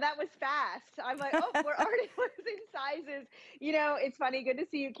 Hello, that was fast. I'm like, oh, we're already losing sizes. You know, it's funny. Good to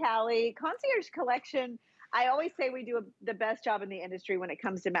see you, Callie. Concierge Collection, I always say we do the best job in the industry when it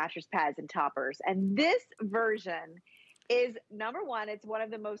comes to mattress pads and toppers. And this version is, number one, it's one of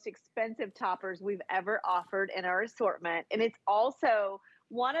the most expensive toppers we've ever offered in our assortment. And it's also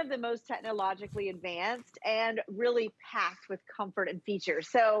one of the most technologically advanced and really packed with comfort and features.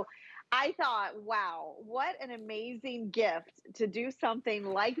 So I thought, wow, what an amazing gift to do something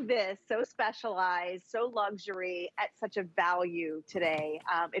like this, so specialized, so luxury at such a value today,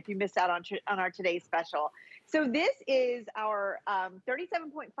 if you missed out on our today's special. So this is our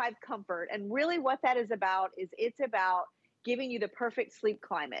 37.5 comfort. And really what that is about is it's about giving you the perfect sleep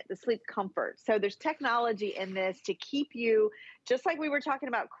climate, the sleep comfort. So there's technology in this to keep you, just like we were talking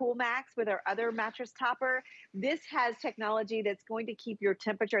about Cool Max with our other mattress topper, this has technology that's going to keep your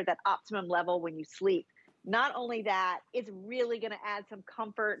temperature at that optimum level when you sleep. Not only that, it's really going to add some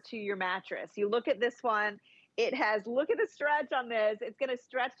comfort to your mattress. You look at this one, it has, look at the stretch on this. It's going to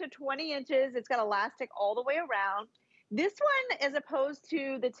stretch to 20 inches. It's got elastic all the way around. This one, as opposed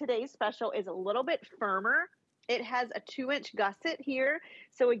to the today's special, is a little bit firmer. It has a 2-inch gusset here.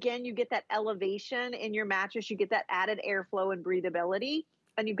 So again, you get that elevation in your mattress. You get that added airflow and breathability.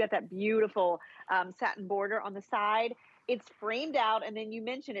 And you've got that beautiful satin border on the side. It's framed out. And then you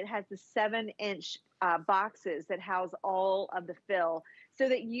mentioned it has the 7-inch boxes that house all of the fill, so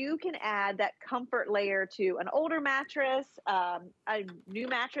that you can add that comfort layer to an older mattress, a new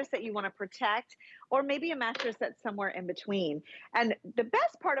mattress that you want to protect, or maybe a mattress that's somewhere in between. And the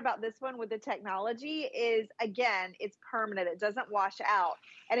best part about this one with the technology is, again, it's permanent. It doesn't wash out.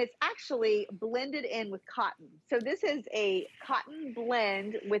 And it's actually blended in with cotton. So this is a cotton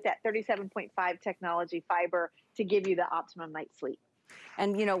blend with that 37.5 technology fiber to give you the optimum night's sleep.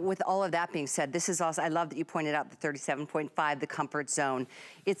 And you know, with all of that being said, this is also, I love that you pointed out the 37.5, the comfort zone.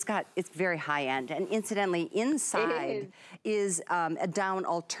 It's very high end. And incidentally, inside is a down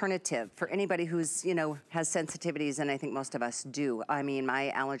alternative for anybody who's, you know, has sensitivities, and I think most of us do. I mean,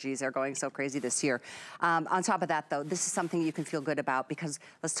 my allergies are going so crazy this year. On top of that though, this is something you can feel good about, because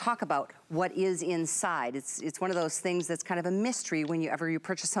let's talk about what is inside. It's one of those things that's kind of a mystery when you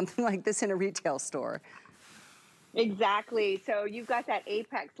purchase something like this in a retail store. Exactly. So you've got that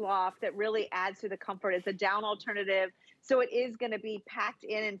Apex loft that really adds to the comfort. It's a down alternative. So it is going to be packed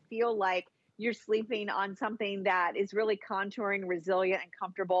in and feel like you're sleeping on something that is really contouring, resilient, and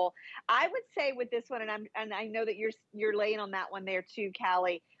comfortable. I would say with this one, and I know that you're laying on that one there too,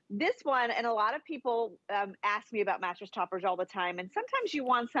 Callie. This one, and a lot of people ask me about mattress toppers all the time. And sometimes you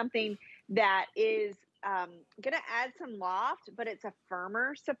want something that is going to add some loft, but it's a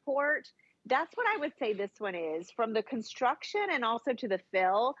firmer support. That's what I would say this one is. From the construction and also to the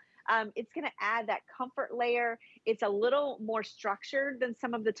fill, it's going to add that comfort layer. It's a little more structured than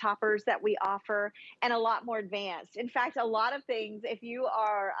some of the toppers that we offer, and a lot more advanced. In fact, a lot of things, if you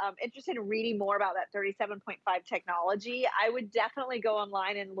are interested in reading more about that 37.5 technology, I would definitely go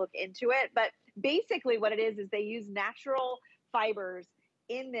online and look into it. But basically what it is they use natural fibers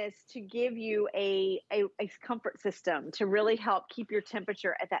in this to give you a comfort system to really help keep your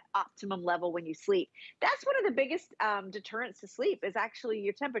temperature at that optimum level when you sleep. That's one of the biggest deterrents to sleep is actually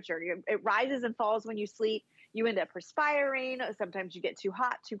your temperature. It rises and falls when you sleep. You end up perspiring. Sometimes you get too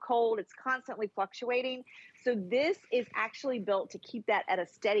hot, too cold. It's constantly fluctuating. So this is actually built to keep that at a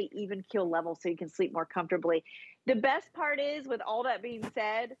steady, even keel level so you can sleep more comfortably. The best part is, with all that being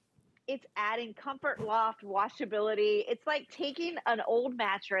said, it's adding comfort, loft, washability. It's like taking an old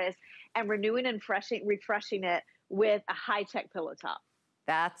mattress and renewing and refreshing it with a high-tech pillow top.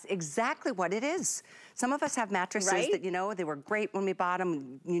 That's exactly what it is. Some of us have mattresses that, you know, they were great when we bought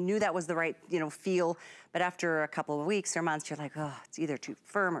them. You knew that was the right, you know, feel. But after a couple of weeks or months, you're like, oh, it's either too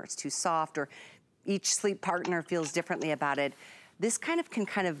firm or it's too soft, or each sleep partner feels differently about it. This can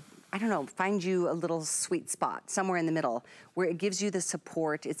I don't know, find you a little sweet spot somewhere in the middle where it gives you the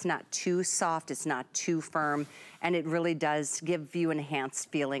support. It's not too soft, it's not too firm, and it really does give you an enhanced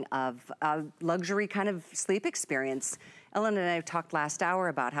feeling of a luxury kind of sleep experience. Ellen and I talked last hour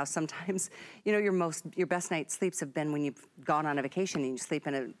about how sometimes, you know, your best night's sleeps have been when you've gone on a vacation and you sleep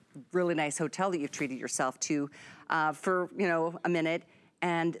in a really nice hotel that you've treated yourself to for, you know, a minute.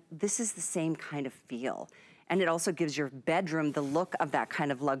 And this is the same kind of feel. And it also gives your bedroom the look of that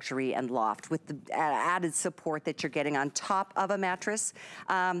kind of luxury and loft with the added support that you're getting on top of a mattress.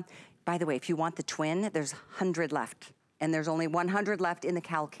 By the way, if you want the twin, there's 100 left. And there's only 100 left in the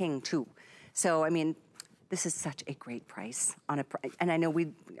Cal King too. So, I mean, this is such a great price and I know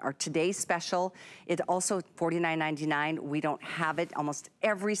our today's special, it's also $49.99. We don't have it. Almost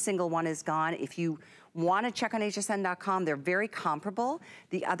every single one is gone. If you want to check on hsn.com, they're very comparable.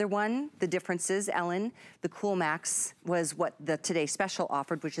 The other one, the difference is, Ellen, the Cool Max was what the Today Special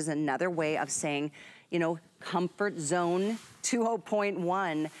offered, which is another way of saying, you know, comfort zone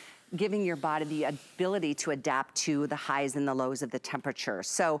 2.1, giving your body the ability to adapt to the highs and the lows of the temperature.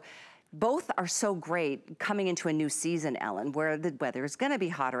 So Both are so great coming into a new season, Ellen, where the weather is gonna be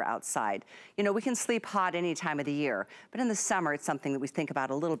hotter outside. You know, we can sleep hot any time of the year, but in the summer, it's something that we think about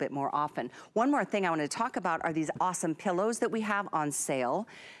a little bit more often. One more thing I wanna talk about are these awesome pillows that we have on sale.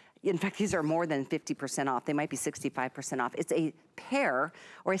 In fact, these are more than 50% off. They might be 65% off. It's a pair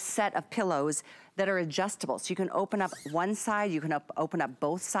or a set of pillows that are adjustable. So you can open up one side, you can open up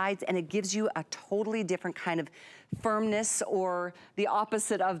both sides, and it gives you a totally different kind of firmness or the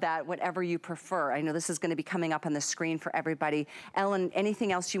opposite of that, whatever you prefer. I know this is gonna be coming up on the screen for everybody. Ellen,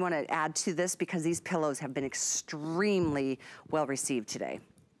 anything else you wanna add to this? Because these pillows have been extremely well received today.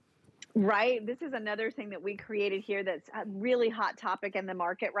 Right. This is another thing that we created here that's a really hot topic in the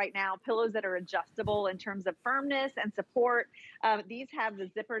market right now. Pillows that are adjustable in terms of firmness and support. These have the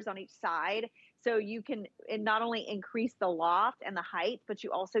zippers on each side. So you can not only increase the loft and the height, but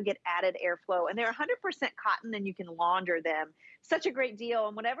you also get added airflow. And they're 100% cotton and you can launder them. Such a great deal.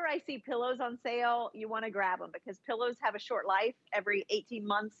 And whenever I see pillows on sale, you want to grab them because pillows have a short life. Every 18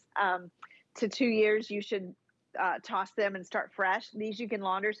 months to 2 years, you should toss them and start fresh. These you can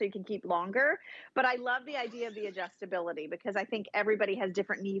launder so you can keep longer. But I love the idea of the adjustability because I think everybody has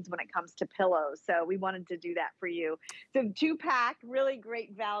different needs when it comes to pillows. So we wanted to do that for you. So 2-pack, really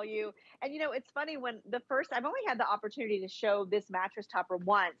great value. And you know, it's funny when I've only had the opportunity to show this mattress topper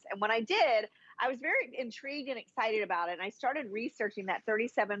once. And when I did, I was very intrigued and excited about it. And I started researching that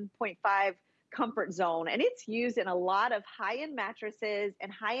 37.5 comfort zone. And it's used in a lot of high-end mattresses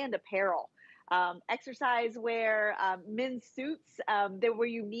and high-end apparel. Exercise wear, men's suits, where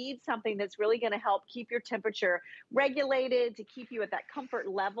you need something that's really going to help keep your temperature regulated to keep you at that comfort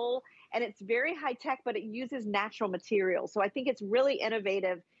level. And it's very high tech, but it uses natural materials. So I think it's really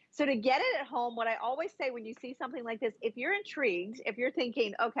innovative. So to get it at home, what I always say when you see something like this, if you're intrigued, if you're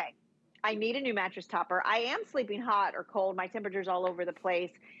thinking, okay, I need a new mattress topper, I am sleeping hot or cold, my temperature's all over the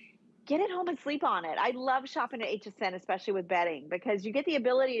place, get it home and sleep on it. I love shopping at HSN, especially with bedding, because you get the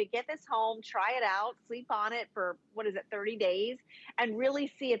ability to get this home, try it out, sleep on it for, 30 days, and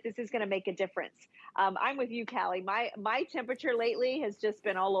really see if this is going to make a difference. I'm with you, Callie. My temperature lately has just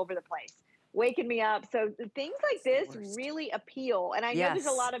been all over the place, waking me up. So things like this really appeal. And I know there's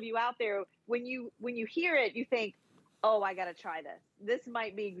a lot of you out there, when you hear it, you think, oh, I got to try this. This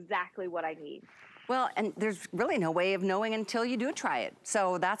might be exactly what I need. Well, and there's really no way of knowing until you do try it.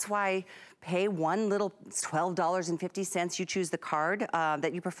 So that's why pay one little $12.50. You choose the card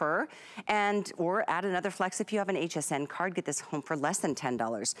that you prefer, or add another flex if you have an HSN card. Get this home for less than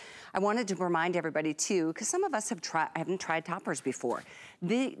 $10. I wanted to remind everybody too, because some of us haven't tried toppers before.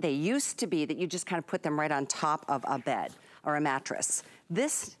 They used to be that you just kind of put them right on top of a bed or a mattress.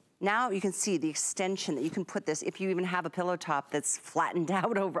 Now you can see the extension that you can put this, if you even have a pillow top that's flattened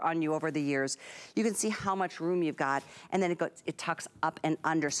out on you over the years, you can see how much room you've got, and then it tucks up and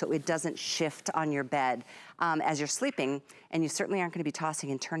under so it doesn't shift on your bed as you're sleeping, and you certainly aren't gonna be tossing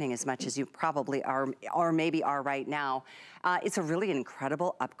and turning as much as you probably are, or maybe are right now. It's a really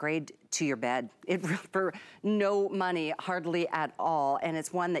incredible upgrade to your bed. For no money, hardly at all, and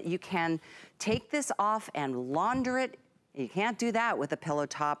it's one that you can take this off and launder it. You can't do that with a pillow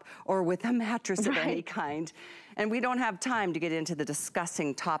top or with a mattress of any kind. And we don't have time to get into the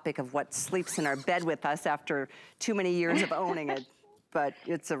disgusting topic of what sleeps in our bed with us after too many years of owning it. But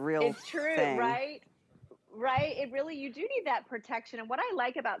it's a real thing. It's true, right? Right. You do need that protection. And what I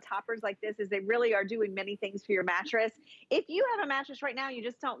like about toppers like this is they really are doing many things for your mattress. If you have a mattress right now, you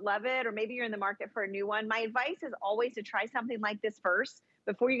just don't love it, or maybe you're in the market for a new one, my advice is always to try something like this first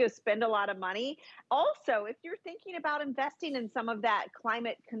before you go spend a lot of money. Also, if you're thinking about investing in some of that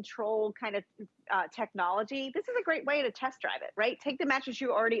climate control kind of technology, this is a great way to test drive it, right? Take the mattress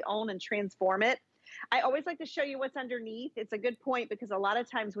you already own and transform it. I always like to show you what's underneath. It's a good point because a lot of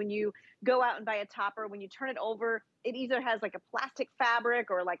times when you go out and buy a topper, when you turn it over, it either has like a plastic fabric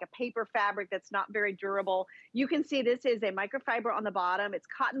or like a paper fabric that's not very durable. You can see this is a microfiber on the bottom. It's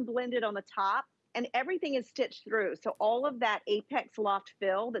cotton blended on the top, and everything is stitched through. So all of that Apex Loft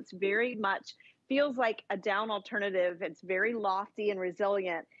fill that's very much feels like a down alternative. It's very lofty and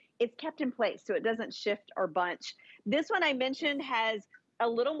resilient. It's kept in place so it doesn't shift or bunch. This one I mentioned has a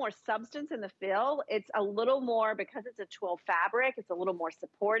little more substance in the fill. It's a little more, because it's a twill fabric, it's a little more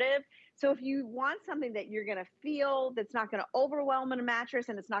supportive. So if you want something that you're gonna feel that's not gonna overwhelm a mattress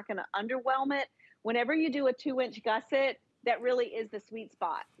and it's not gonna underwhelm it, whenever you do a 2-inch gusset, that really is the sweet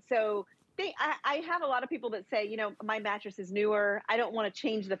spot. So I have a lot of people that say, you know, my mattress is newer, I don't want to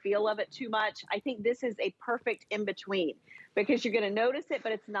change the feel of it too much. I think this is a perfect in-between because you're going to notice it,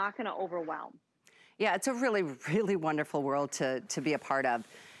 but it's not going to overwhelm. Yeah, it's a really, really wonderful world to be a part of.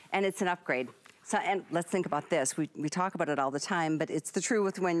 And it's an upgrade So, and let's think about this. We talk about it all the time, but it's the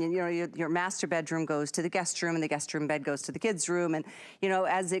truth when your master bedroom goes to the guest room and the guest room bed goes to the kids' room, and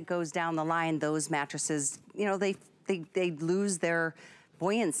as it goes down the line, those mattresses, they lose their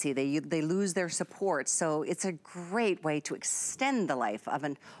buoyancy, they lose their support. So it's a great way to extend the life of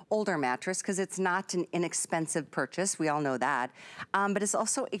an older mattress because it's not an inexpensive purchase. We all know that. But it's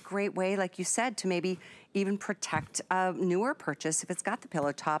also a great way, like you said, to maybe even protect a newer purchase if it's got the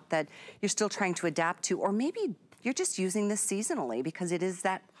pillow top that you're still trying to adapt to, or maybe you're just using this seasonally because it is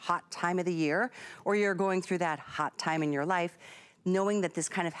that hot time of the year, or you're going through that hot time in your life. Knowing that this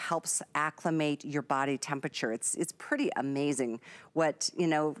kind of helps acclimate your body temperature. It's pretty amazing what,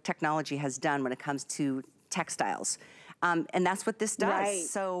 technology has done when it comes to textiles. And that's what this does. Right.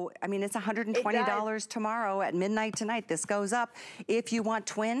 So, I mean, it's $120 tomorrow at midnight tonight. This goes up. If you want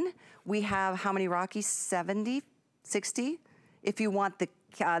twin, we have how many, Rocky? 70, 60? If you want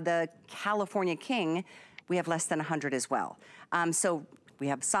the California King, we have less than 100 as well. So we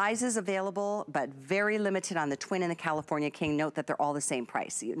have sizes available, but very limited on the twin and the California King. Note that they're all the same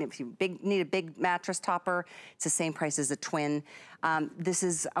price. If you need a big mattress topper, it's the same price as a twin. This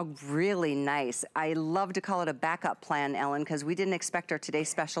is a really nice, I love to call it a backup plan, Ellen, because we didn't expect our today's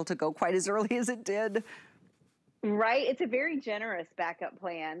special to go quite as early as it did. Right. It's a very generous backup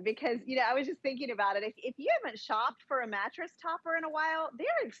plan because, I was just thinking about it. If you haven't shopped for a mattress topper in a while,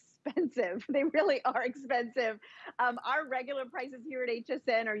 they're expensive. They really are expensive. Our regular prices here at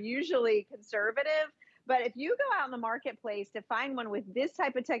HSN are usually conservative. But if you go out in the marketplace to find one with this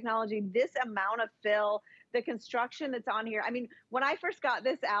type of technology, this amount of fill, the construction that's on here. I mean, when I first got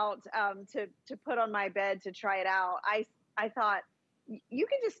this out to put on my bed to try it out, I thought, you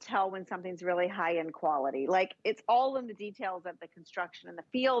can just tell when something's really high end quality. Like it's all in the details of the construction and the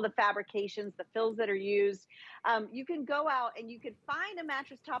feel, the fabrications, the fills that are used. You can go out and you can find a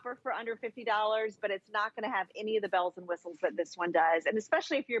mattress topper for under $50, but it's not going to have any of the bells and whistles that this one does. And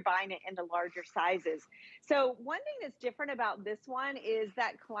especially if you're buying it in the larger sizes. So one thing that's different about this one is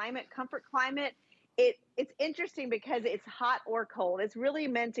that comfort climate. It's interesting because it's hot or cold. It's really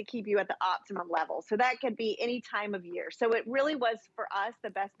meant to keep you at the optimum level. So that could be any time of year. So it really was for us the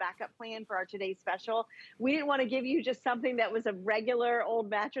best backup plan for our today's special. We didn't want to give you just something that was a regular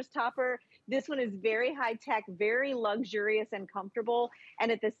old mattress topper. This one is very high tech, very luxurious and comfortable.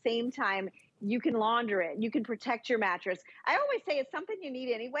 And at the same time, you can launder it. You can protect your mattress. I always say it's something you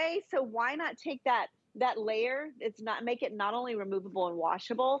need anyway. So why not take that layer? Make it not only removable and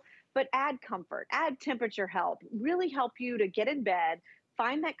washable, but add comfort, add temperature help, really help you to get in bed,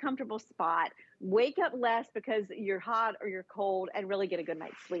 find that comfortable spot, wake up less because you're hot or you're cold, and really get a good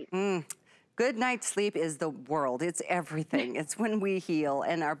night's sleep. Good night's sleep is the world. It's everything. It's when we heal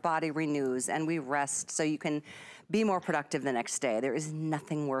and our body renews and we rest so you can be more productive the next day. There is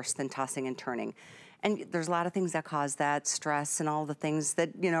nothing worse than tossing and turning. And there's a lot of things that cause that, stress and all the things that,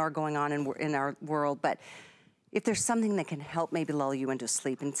 are going on in our world. But if there's something that can help maybe lull you into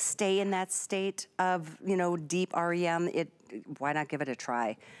sleep and stay in that state of, deep REM, why not give it a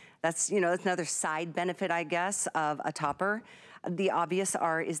try? That's, that's another side benefit, I guess, of a topper. The obvious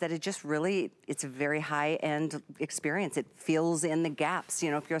is that it's a very high-end experience. It fills in the gaps.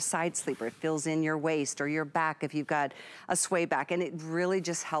 If you're a side sleeper, it fills in your waist or your back if you've got a sway back. And it really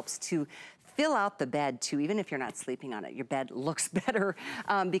just helps to fill out the bed too, even if you're not sleeping on it. Your bed looks better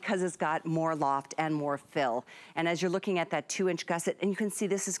because it's got more loft and more fill. And as you're looking at that 2-inch gusset, and you can see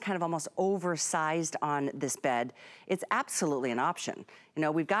this is kind of almost oversized on this bed, it's absolutely an option.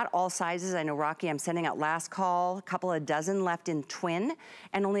 We've got all sizes. I know, Rocky, I'm sending out last call, a couple of dozen left in twin,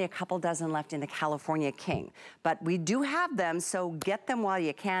 and only a couple dozen left in the California King. But we do have them, so get them while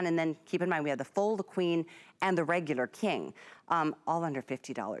you can, and then keep in mind we have the full, the queen, and the regular king, all under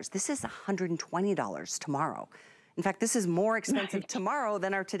 $50. This is $120 tomorrow. In fact, this is more expensive tomorrow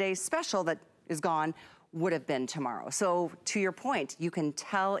than our today's special that is gone would have been tomorrow. So to your point, you can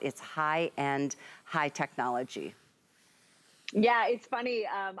tell it's high-end, high technology. Yeah, it's funny.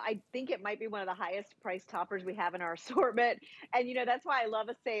 I think it might be one of the highest price toppers we have in our assortment. And, that's why I love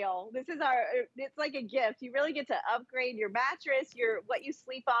a sale. It's like a gift. You really get to upgrade your mattress, what you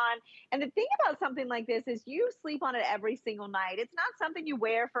sleep on. And the thing about something like this is you sleep on it every single night. It's not something you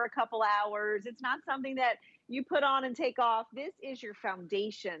wear for a couple hours. It's not something that you put on and take off. This is your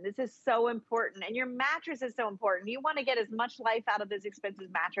foundation. This is so important. And your mattress is so important. You want to get as much life out of those expensive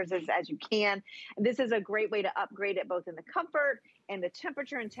mattresses as you can. And this is a great way to upgrade it both in the comfort and the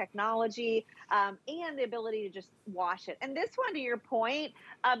temperature and technology and the ability to just wash it. And this one, to your point,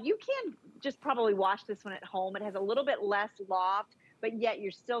 you can just probably wash this one at home. It has a little bit less loft, but yet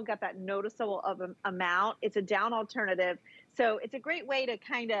you're still got that noticeable of amount. It's a down alternative. So it's a great way to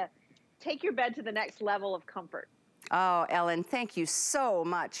kind of take your bed to the next level of comfort. Oh, Ellen, thank you so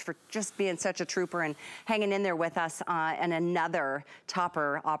much for just being such a trooper and hanging in there with us and another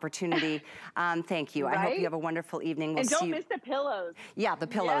topper opportunity. Thank you. Right? I hope you have a wonderful evening. And don't miss the pillows. Yeah, the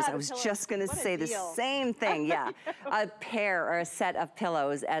pillows. Yeah, I was just going to say the same thing. Yeah, I a pair or a set of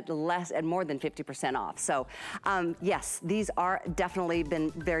pillows at more than 50% off. So yes, these are definitely been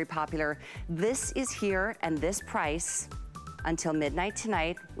very popular. This is here and this price until midnight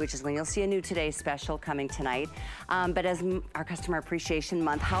tonight, which is when you'll see a new Today special coming tonight. But as our Customer Appreciation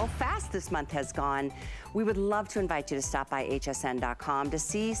Month, how fast this month has gone, we would love to invite you to stop by hsn.com to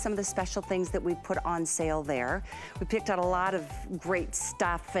see some of the special things that we put on sale there. We picked out a lot of great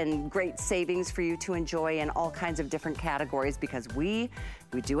stuff and great savings for you to enjoy in all kinds of different categories because we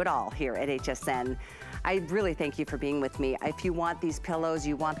do it all here at HSN. I really thank you for being with me. If you want these pillows,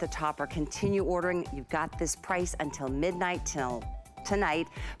 you want the topper, continue ordering. You've got this price until midnight till tonight,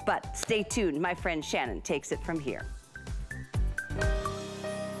 but stay tuned. My friend Shannon takes it from here.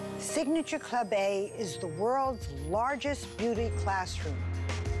 Signature Club A is the world's largest beauty classroom.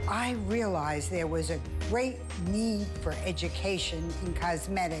 I realized there was a great need for education in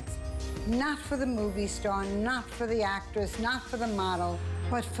cosmetics, not for the movie star, not for the actress, not for the model,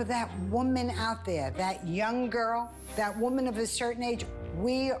 but for that woman out there, that young girl, that woman of a certain age.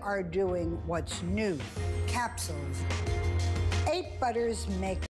 We are doing what's new. Capsules. 8 butters make